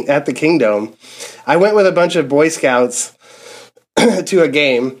at the Kingdome. I went with a bunch of Boy Scouts to a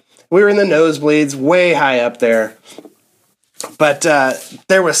game. We were in the nosebleeds, way high up there. But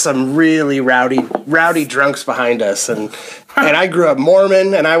there was some really rowdy drunks behind us, and I grew up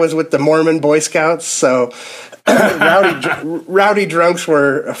Mormon, and I was with the Mormon Boy Scouts, so rowdy drunks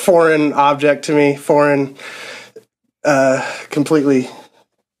were a foreign object to me, completely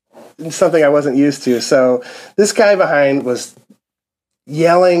something I wasn't used to. So this guy behind was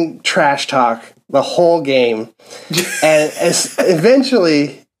yelling trash talk the whole game, and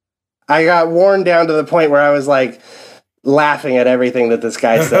eventually I got worn down to the point where I was like laughing at everything that this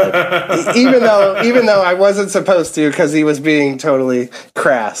guy said, even though I wasn't supposed to because he was being totally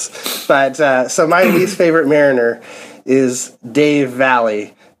crass. But so my least favorite Mariner is Dave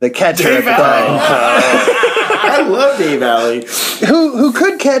Valley, the catcher at the time. I love Dave Valley. Who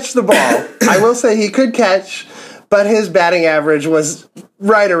could catch the ball. I will say he could catch, but his batting average was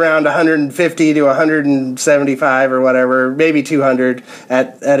right around 150 to 175 or whatever, maybe 200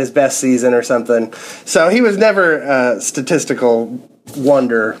 at his best season or something. So he was never a statistical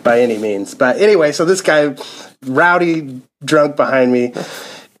wonder by any means. But anyway, so this guy, rowdy drunk behind me,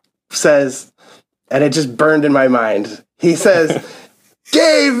 says, and it just burned in my mind, he says,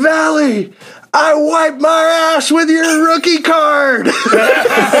 Dave Valley, I wiped my ass with your rookie card.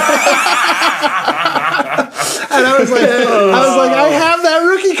 And I was like, I have that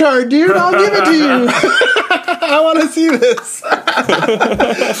rookie card, dude. I'll give it to you. I want to see this.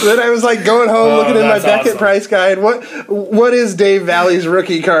 Then I was like going home looking in my Beckett price guide. What is Dave Valley's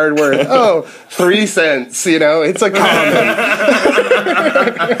rookie card worth? Oh, 3 cents. You know, it's a common.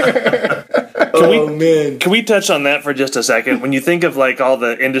 Can we touch on that for just a second? When you think of like all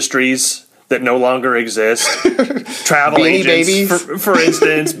the industries that no longer exist, travel Beanie agents, for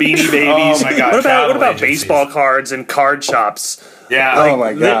instance, Beanie Babies. Oh my God! What about baseball cards and card shops? Yeah. Oh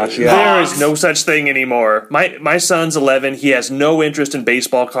my gosh! Yeah. There is no such thing anymore. My son's 11. He has no interest in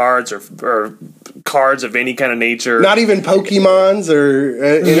baseball cards or cards of any kind of nature. Not even Pokemons or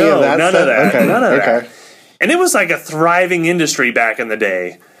any of that. None stuff? of that. Okay. None of okay. that. And it was like a thriving industry back in the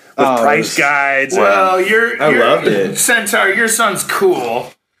day with price guides. Well, I loved it. Centaur, your son's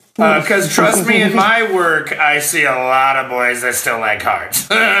cool. Because trust me, in my work, I see a lot of boys that still like cards.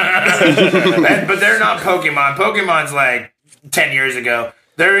 But they're not Pokemon. Pokemon's like 10 years ago.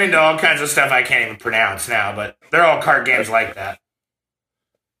 They're into all kinds of stuff I can't even pronounce now, but they're all card games like that.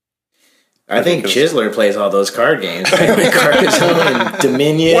 I think Chisler plays all those card games. Carcassonne and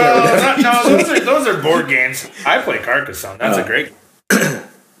Dominion. Well, those are board games. I play Carcassonne. That's a great.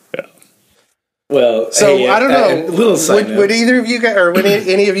 Well, so hey, I don't know. Little side note. Would either of you guys, or would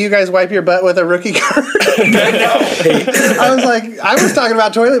any of you guys wipe your butt with a rookie card? I was talking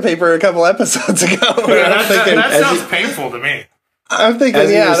about toilet paper a couple episodes ago. That sounds painful to me. I'm thinking,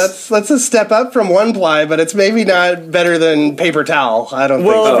 that's a step up from one ply, but it's maybe not better than paper towel. I don't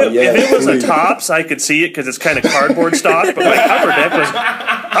think so. If it was a Tops, I could see it because it's kind of cardboard stock. But like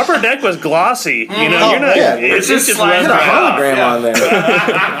Upper Deck was glossy. You know, it's just like a hologram on there.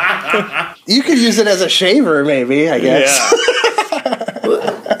 You could use it as a shaver, maybe. I guess.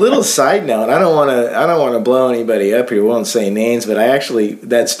 Yeah. Little side note: I don't want to blow anybody up here. Won't say names, but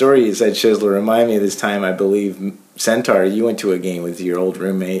that story you said, Chisler, remind me of this time. I believe Centaur, you went to a game with your old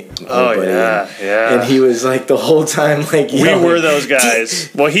roommate. Buddy, yeah. And he was like the whole time like we were those guys.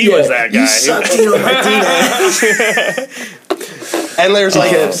 Well, he was that guy. You suck, Tino Martinez. And there's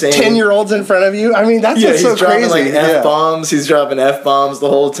like 10-year-olds in front of you. I mean, that's what's so crazy. Like F-bombs. He's dropping F-bombs the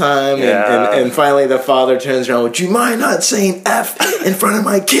whole time. Yeah. And finally the father turns around, would you mind not saying F in front of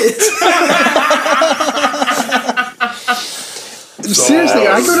my kids? seriously,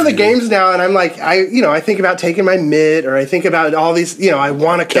 I go to the games now and I'm like, I think about taking my mitt, or I think about all these, I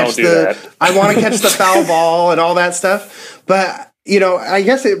want to catch the foul ball and all that stuff. But, I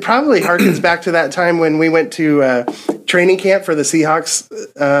guess it probably harkens back to that time when we went to training camp for the Seahawks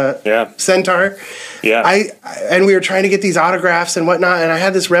Centaur. Yeah. And we were trying to get these autographs and whatnot, and I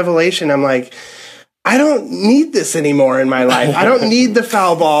had this revelation. I'm like, I don't need this anymore in my life. I don't need the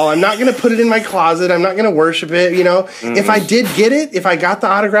foul ball. I'm not going to put it in my closet. I'm not going to worship it. If I did get it, if I got the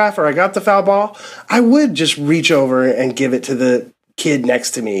autograph or I got the foul ball, I would just reach over and give it to the kid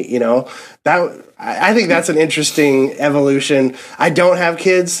next to me. I think that's an interesting evolution. I don't have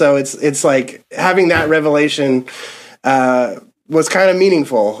kids, so it's like having that revelation was kind of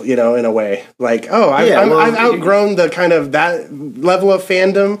meaningful, in a way. Like, I've outgrown the kind of that level of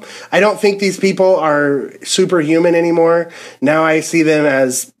fandom. I don't think these people are superhuman anymore. Now I see them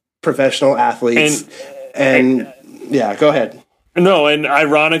as professional athletes. And go ahead. No, and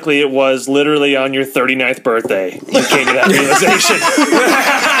ironically, it was literally on your 39th birthday you came to that realization.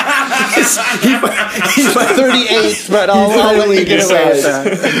 He's my 38th, but I'll let you get away with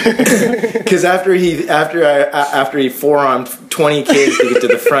that. Because after he forearmed 20 kids to get to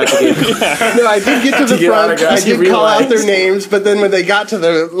the front, no, I did get to the front. I did call out their names, but then when they got to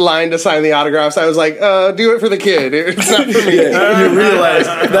the line to sign the autographs, I was like, "Do it for the kid. It's not for me." You realize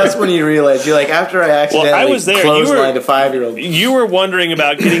that's when you realize you're like, after I accidentally clotheslined a 5-year-old. You were wondering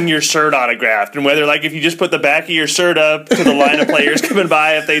about getting your shirt autographed and whether, like, if you just put the back of your shirt up to the line of players coming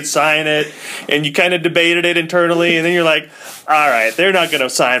by, if they'd sign it, and you kind of debated it internally, and then you're like, all right, they're not going to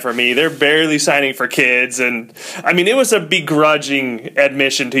sign for me. They're barely signing for kids. And, I mean, it was a begrudging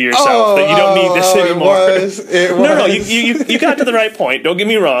admission to yourself that you don't need this anymore. It was. No, you got to the right point. Don't get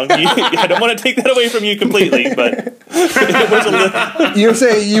me wrong. I don't want to take that away from you completely, but it was a little... You're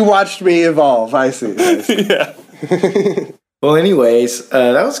saying you watched me evolve. I see. Yeah. Well, anyways,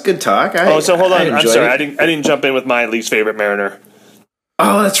 that was good talk. So hold on. I'm sorry. I didn't jump in with my least favorite Mariner.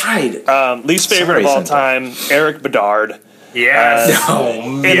 Oh, that's right. Least favorite of all time, Eric Bedard. Yes.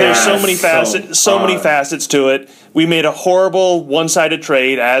 And there's so many facets to it. We made a horrible one-sided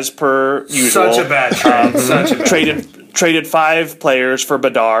trade, as per usual. Such a bad trade. Traded 5 players for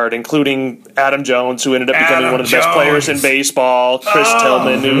Bedard, including Adam Jones, who ended up becoming one of the best players in baseball. Chris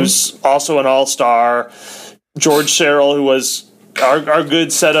Tillman, who's also an all-star. George Sherrill, who was our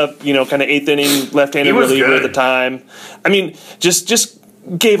good setup, kind of 8th inning left-handed reliever at the time. I mean, just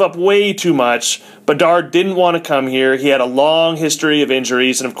gave up way too much. Bedard didn't want to come here. He had a long history of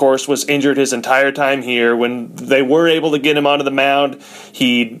injuries and, of course, was injured his entire time here. When they were able to get him onto the mound,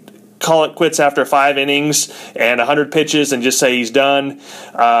 he'd call it quits after 5 innings and 100 pitches and just say he's done.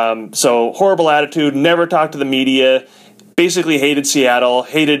 So horrible attitude, never talked to the media, basically hated Seattle,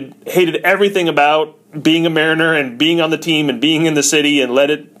 hated everything about being a Mariner and being on the team and being in the city, and let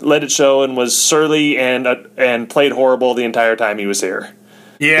it show, and was surly and played horrible the entire time he was here.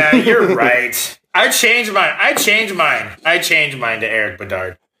 Yeah, you're right. I changed mine to Eric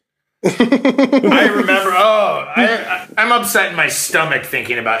Bedard. I remember. I'm upset in my stomach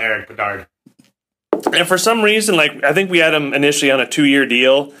thinking about Eric Bedard. And for some reason, I think we had him initially on a 2-year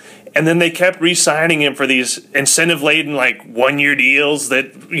deal, and then they kept re-signing him for these incentive-laden 1-year deals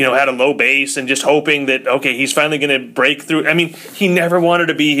that had a low base, and just hoping that he's finally going to break through. I mean, he never wanted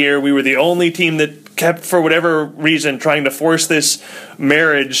to be here. We were the only team that kept, for whatever reason, trying to force this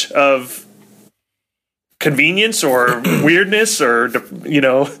marriage of convenience or weirdness, or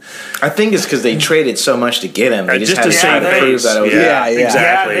I think it's because they traded so much to get him. They just had to prove that it was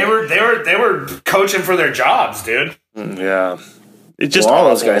exactly. Yeah, they were coaching for their jobs, dude. Yeah. It's just all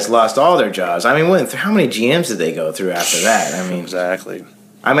those guys lost all their jobs. I mean, how many GMs did they go through after that? I mean, exactly.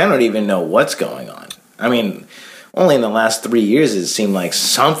 I don't even know what's going on. I mean, only in the last 3 years it seemed like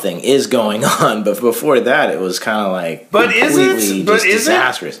something is going on, but before that it was kind of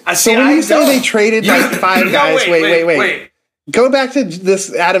disastrous. So when you say they traded 5 guys, wait. Go back to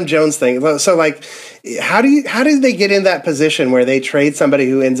this Adam Jones thing. So how did they get in that position where they trade somebody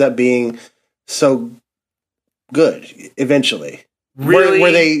who ends up being so good eventually? Really,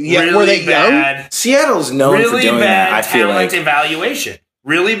 were they young? Seattle's known for doing that. I feel like evaluation.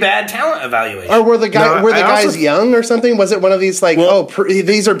 Really bad talent evaluation. Or were the guys young or something? Was it one of these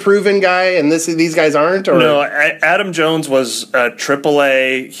these are proven guy and these guys aren't? Or no, Adam Jones was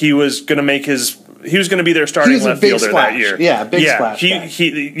AAA. He was going to be their starting left fielder that year. Yeah, big splash.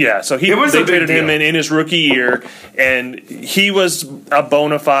 So they traded him in his rookie year, and he was a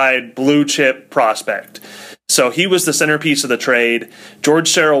bona fide blue chip prospect. So he was the centerpiece of the trade. George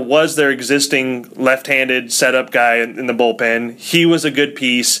Sherrill was their existing left-handed setup guy in the bullpen. He was a good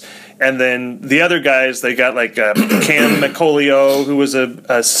piece. And then the other guys, they got like Cam McColio, who was a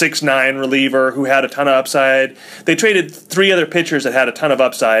 6'9" reliever who had a ton of upside. They traded 3 other pitchers that had a ton of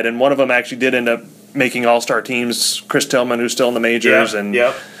upside, and one of them actually did end up making all-star teams, Chris Tillman, who's still in the majors.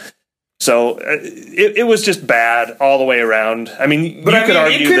 So it was just bad all the way around. I mean, you could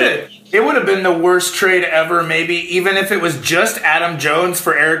argue that it would have been the worst trade ever, maybe, even if it was just Adam Jones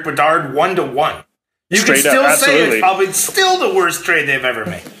for Eric Bedard 1-to-1. You could still say it's probably still the worst trade they've ever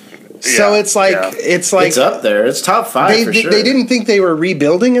made. So it's like it's up there. It's top 5 for sure. They didn't think they were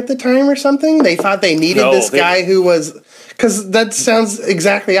rebuilding at the time or something. They thought they needed this guy who was, because that sounds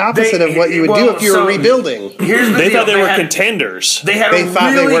exactly opposite of what you would do if you were rebuilding. They thought they were contenders. They had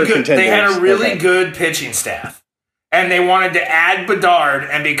a really good pitching staff, and they wanted to add Bedard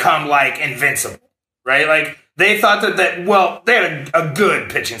and become like invincible, right? Like they thought that they had a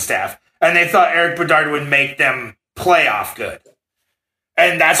good pitching staff, and they thought Eric Bedard would make them playoff good.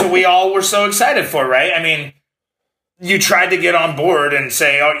 And that's what we all were so excited for, right? I mean, you tried to get on board and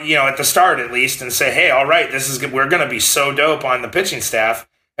say, at the start at least, and say, hey, all right, we're going to be so dope on the pitching staff.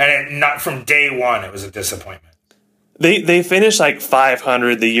 And not from day one, it was a disappointment. They finished like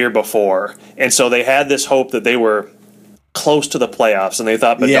 500 the year before, and so they had this hope that they were close to the playoffs, and they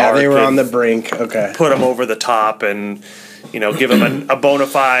thought Bedard they were on the brink. Okay, put them over the top, and give them a bona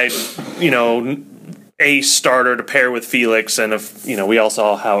fide, ace starter to pair with Felix, and we all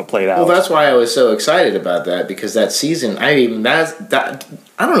saw how it played out. Well, that's why I was so excited about that, because that season, I don't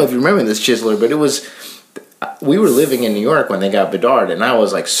know if you remember this, Chisler, but we were living in New York when they got Bedard, and I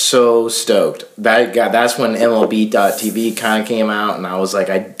was like so stoked. That's when MLB.TV kind of came out, and I was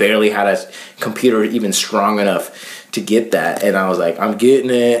like, I barely had a computer even strong enough to get that, and I was like, I'm getting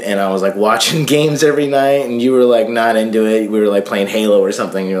it, and I was like watching games every night, and you were like not into it. We were like playing Halo or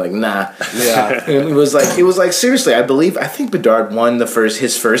something, and you're like, nah. Yeah. And it was like seriously, I think Bedard won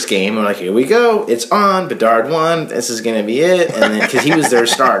his first game. I'm like, here we go, it's on. Bedard won. This is gonna be it, and then because he was their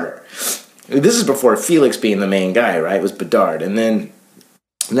starter. This is before Felix being the main guy, right? It was Bedard, and then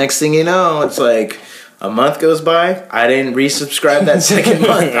next thing you know, it's like a month goes by. I didn't resubscribe that second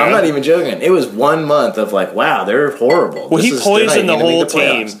month. I'm not even joking. It was 1 month of like, wow, they're horrible. He poisoned the whole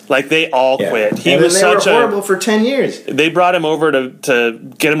team. Like they all quit. He was horrible for 10 years. They brought him over to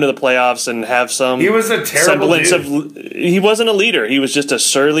get him to the playoffs and have some. He was a terrible dude. He wasn't a leader. He was just a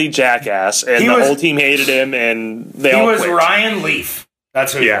surly jackass, and the whole team hated him. And they all quit. He was Ryan Leaf.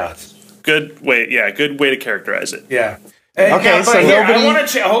 That's who he was. Good way to characterize it. Yeah. Okay, so I want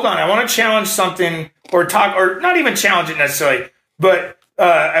to hold on. I want to challenge something, or not even challenge it necessarily, but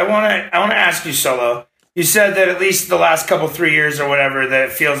I want to ask you, Solo. You said that at least the last 3 years or whatever, that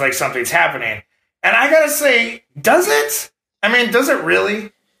it feels like something's happening, and I gotta say, does it? I mean, does it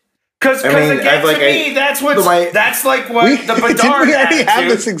really? Because again, to me, that's like what the Bedard. Didn't we already have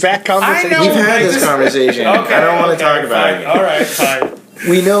this exact conversation? We've had this conversation. Okay, I don't want to talk about it. All right, fine.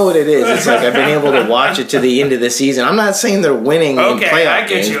 We know what it is. It's like I've been able to watch it to the end of the season. I'm not saying they're winning in playoff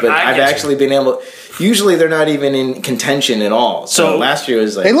games, but I've actually been able. Usually they're not even in contention at all. So last year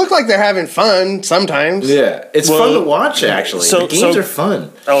was like they look like they're having fun sometimes. Yeah, it's fun to watch actually. The games are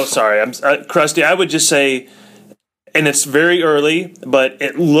fun. Oh, sorry, I'm Krusty. I would just say, and it's very early, but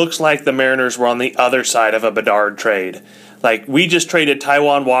it looks like the Mariners were on the other side of a Bedard trade. Like, we just traded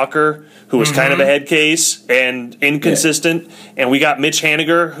Taijuan Walker, who was kind of a head case and inconsistent, and we got Mitch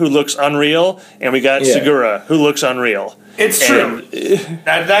Haniger, who looks unreal, and we got Segura, who looks unreal. It's true.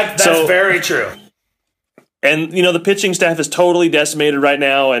 That's very true. And, the pitching staff is totally decimated right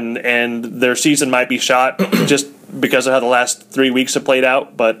now, and their season might be shot just because of how the last 3 weeks have played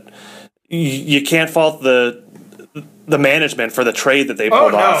out, but you can't fault the management for the trade that they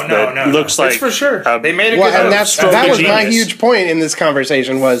pulled off. No. Looks like it's for sure. They made a good and that was my huge point in this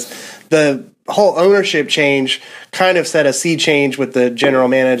conversation was the whole ownership change kind of set a sea change with the general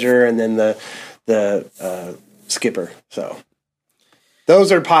manager and then the skipper. So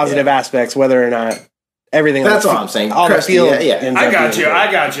those are positive aspects, whether or not everything. That's all I'm saying. All the field. Yeah. I got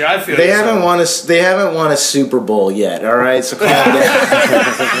you. I feel they haven't won a Super Bowl yet. All right, so calm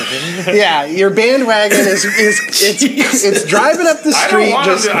down. Yeah, your bandwagon it's driving up the street.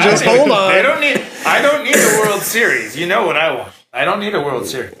 Just hold on. I don't need a World Series. You know what I want. I don't need a World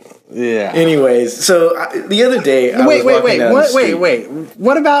Series. Yeah. Anyways, so the other day, wait.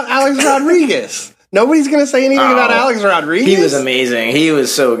 What about Alex Rodriguez? Nobody's gonna say anything about Alex Rodriguez. He was amazing. He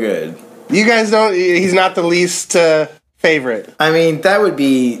was so good. You guys don't. He's not the least favorite. I mean,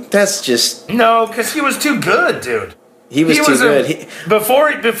 that's just no, because he was too good, dude. He was too good.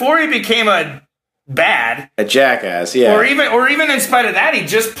 Before he became a jackass, yeah. Or even in spite of that, he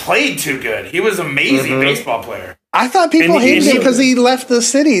just played too good. He was an amazing baseball player. I thought people And hated he- him because he left the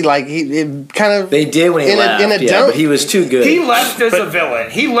city. Like he kind of They did when he left, in a yeah, dump. but he was too good. He left as a villain.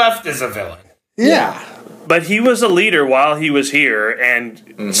 He left as a villain. yeah. But he was a leader while he was here, and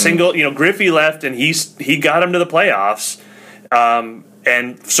Griffey left, and he got him to the playoffs,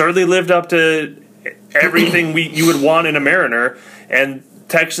 and certainly lived up to everything you would want in a Mariner. And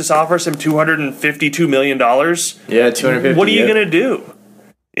Texas offers him $252 million. Yeah, 250. What are you gonna do?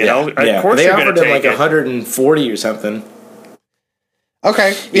 You know, of course they you're gonna offered him take like it. 140 or something.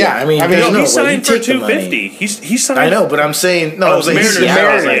 Okay. Yeah. I mean, I mean, there's No, no he way. signed You for take the money. $250. He signed. I know, but I'm saying no. Oh, I'm the saying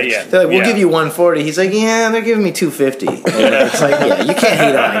Mariners, Seattle. yeah. They're like, we'll Yeah. give you 140. He's like, yeah, they're giving me 250. And it's like, yeah, you can't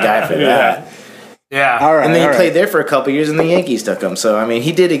hate on a guy for that. Yeah. all right. And then all he right. played there for a couple years, and the Yankees took him. So I mean,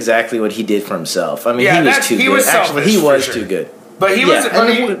 he did exactly what he did for himself. I mean, Yeah, he was that's- too he good. was Actually, he selfish, for was sure. too good. But he Yeah, was. I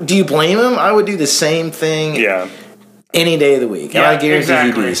mean, do you blame him? I would do the same thing Yeah. any day of the week. And I guarantee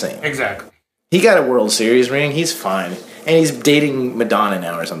he'd do the same. Exactly. He got a World Series ring. He's fine. And he's dating Madonna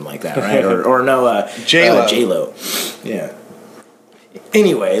now or something like that, right? or no, J-Lo. J-Lo. Yeah.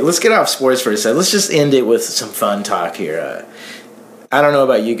 Anyway, let's get off sports for a second. Let's just end it with some fun talk here. I don't know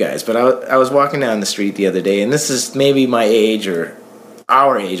about you guys, but I was walking down the street the other day, and this is maybe my age, or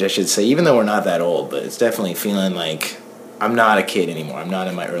our age, I should say, even though we're not that old, but it's definitely feeling like I'm not a kid anymore. I'm not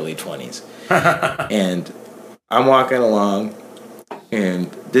in my early 20s. And I'm walking along, and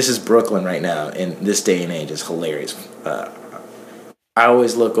this is Brooklyn right now, and this day and age is hilarious. I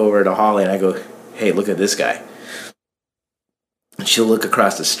always look over to Holly and I go, hey, look at this guy. And she'll look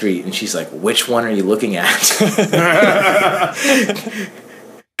across the street and she's like, which one are you looking at?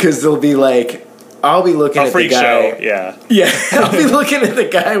 Because they'll be like, I'll be looking A at the freak guy. show. Yeah. Yeah, I'll be looking at the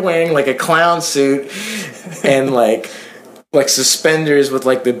guy wearing like a clown suit and like suspenders with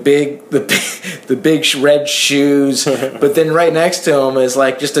like the big red shoes, but then right next to him is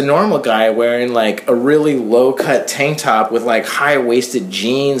like just a normal guy wearing like a really low cut tank top with like high waisted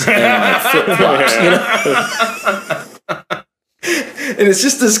jeans and like flip flops, you know. And it's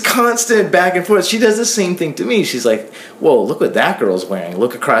just this constant back and forth. She does the same thing to me. She's like, whoa, look what that girl's wearing.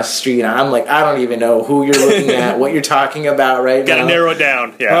 Look across the street. And I'm like, I don't even know who you're looking at, what you're talking about right Got now. to narrow it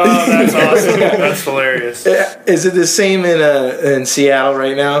down. Yeah. Oh, that's awesome. That's hilarious. Is it the same in Seattle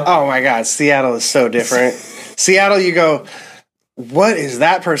right now? Oh my God, Seattle is so different. Seattle, you go, what is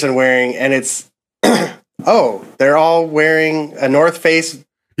that person wearing? And it's, oh, they're all wearing a North Face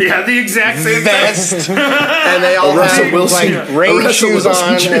Yeah, the exact same vest, and they all Russell have Wilson. like rain Russell shoes Wilson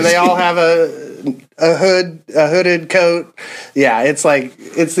on, jersey. and they all have a hooded coat. Yeah, it's like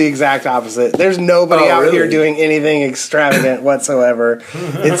it's the exact opposite. There's nobody Oh, out here really? doing anything extravagant whatsoever.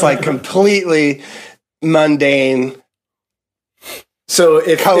 It's like completely mundane. So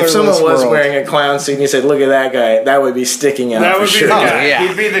if Colorless someone was world. wearing a clown suit and you said, look at that guy, that would be sticking out That for would be sure. the Oh, guy. yeah.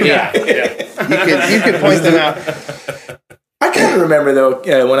 He'd be the guy. Yeah. You could point them out. I kind of remember, though,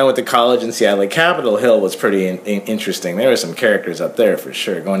 when I went to college in Seattle, like Capitol Hill was pretty interesting. There were some characters up there for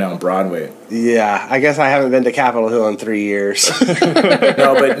sure, going down Broadway. Yeah, I guess I haven't been to Capitol Hill in 3 years.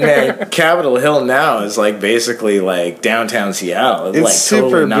 No, but man, Capitol Hill now is like basically like downtown Seattle. It's It's like super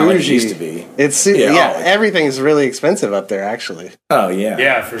totally not what it bougie. used to be. It's super, Yeah, yeah, oh. everything's really expensive up there, actually. Oh, yeah.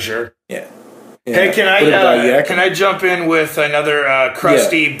 Yeah, for sure. Yeah. Hey, Yeah. can What about you? I can I jump in with another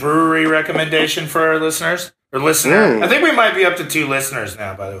crusty brewery recommendation for our listeners or listener? Mm. I think we might be up to 2 listeners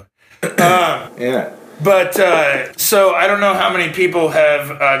now, by the way. Yeah. But so I don't know how many people have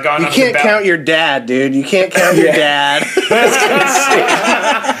gone. You up can't to count your dad, dude. You can't count your dad.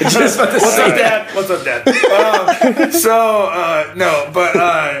 Just about to What's say up, that. Dad? What's up, Dad?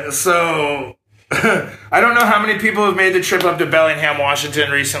 So I don't know how many people have made the trip up to Bellingham,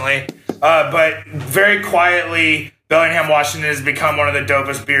 Washington recently, but very quietly, Bellingham, Washington has become one of the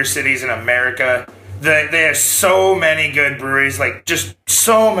dopest beer cities in America. They have so many good breweries, like just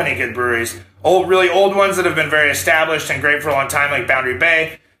so many good breweries. Really old ones that have been very established and great for a long time, like Boundary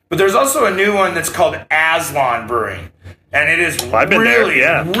Bay. But there's also a new one that's called Aslan Brewing. And it is I've been there, really,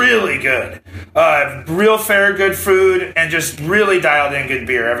 yeah. really good. Real fair, good food, and just really dialed in good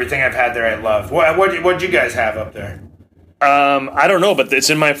beer. Everything I've had there, I love. What'd you guys have up there? I don't know, but it's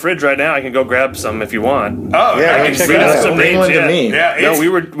in my fridge right now. I can go grab some if you want. Oh, Yeah, I go can check see it that. out. Some Bring names, one to me. Yeah, No,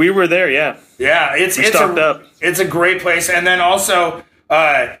 it's, we were there. Yeah. yeah, it's stocked up. It's a great place, and then also,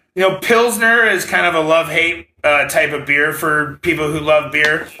 Pilsner is kind of a love-hate type of beer for people who love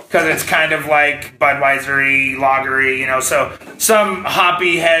beer because it's kind of like Budweiser-y, lager-y, so some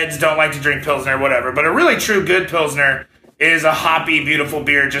hoppy heads don't like to drink Pilsner, whatever. But a really true good Pilsner is a hoppy, beautiful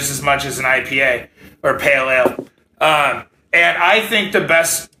beer just as much as an IPA or pale ale. And I think the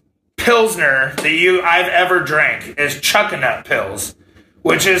best Pilsner that I've ever drank is Chuckanut Pils,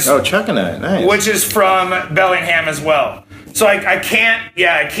 which is Chuckanut, nice. which is from Bellingham as well. So I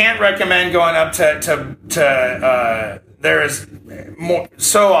can't recommend going up to there is more,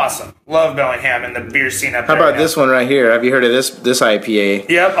 so awesome. Love Bellingham and the beer scene up How there. about this one right here? Have you heard of this IPA?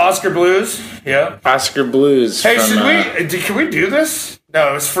 Yep, Oscar Blues. Yep. Oscar Blues. Hey, from, can we do this?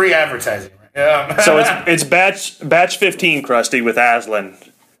 No, it's free advertising. So it's batch 15, Krusty, with Aslan.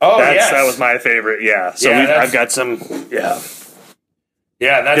 That was my favorite. Yeah. So I've got some. Yeah.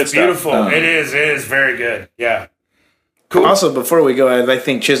 Yeah, that's beautiful. Oh. It is very good. Yeah. Cool. Also, before we go, I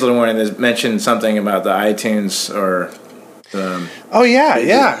think Chisler wanted to mention something about the iTunes or. Oh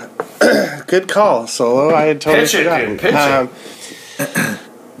yeah. Good call, Solo. I had totally Pitch it, forgotten. dude. Pitch it.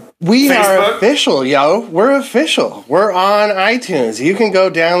 We Facebook? are official, yo. We're official. We're on iTunes. You can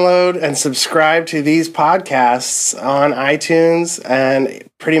go download and subscribe to these podcasts on iTunes and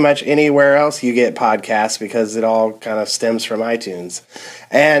pretty much anywhere else you get podcasts because it all kind of stems from iTunes.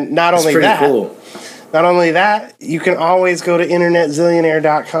 And not only pretty that, cool. Not only that, you can always go to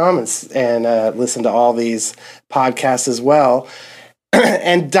internetzillionaire.com and listen to all these podcasts as well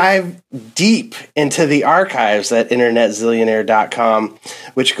and dive deep into the archives at internetzillionaire.com,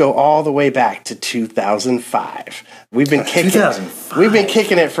 which go all the way back to 2005. We've been kicking 2005. We've been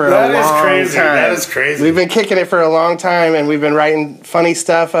kicking it for a long time. That is crazy. We've been kicking it for a long time, and we've been writing funny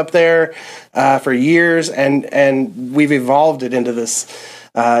stuff up there for years, and we've evolved it into this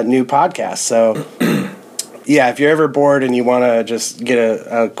new podcast. So, yeah, if you're ever bored and you want to just get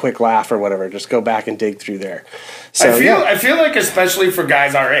a quick laugh or whatever, just go back and dig through there. So, I feel like especially for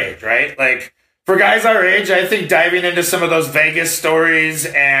guys our age, right? Like for guys our age, I think diving into some of those Vegas stories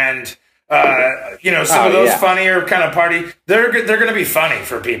and some of those funnier kind of party, they're going to be funny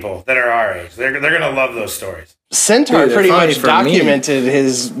for people that are our age. They're going to love those stories. Centaur Dude, pretty they're funny much for documented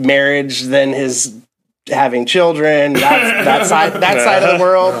his marriage, then his having children, that side of the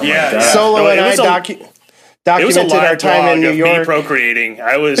world. Yeah. Solo and I documented our time in New York. Me procreating.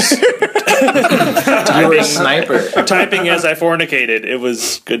 I was You were a sniper. typing as I fornicated. It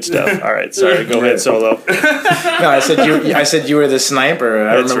was good stuff. All right, sorry. Go ahead, Solo. No, I said you were the sniper.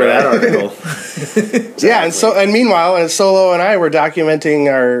 I That's remember that article. Yeah, and meanwhile, Solo and I were documenting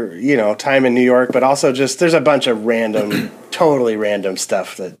our time in New York, but also just there's a bunch of random, totally random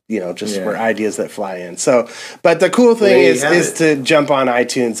stuff that were ideas that fly in. So, but the cool thing is to jump on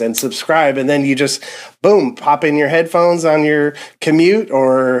iTunes and subscribe, and then you just boom, pop in your headphones on your commute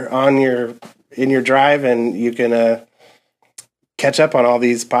or in your drive, and you can catch up on all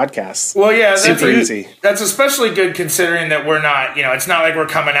these podcasts. Well, yeah, super easy. That's especially good considering that we're not, it's not like we're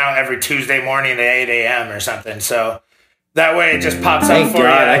coming out every Tuesday morning at 8 a.m. or something. So that way it just pops Thank up for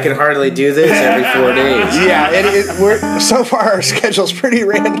God, you. I can hardly do this every 4 days. Yeah, we're so far our schedule's pretty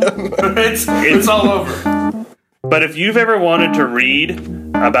random. It's all over. But if you've ever wanted to read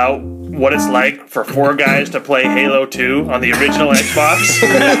about what it's like for four guys to play Halo 2 on the original Xbox,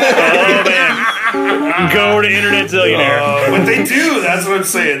 oh man, go to Internet Zillionaire. But they do. That's what I'm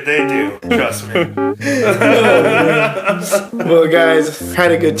saying. They do. Trust me. Well, guys,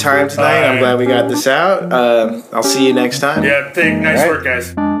 had a good time tonight. I'm glad we got this out. I'll see you next time. Yeah, nice work,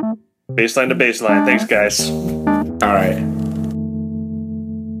 guys. Baseline to baseline. Thanks, guys. All right.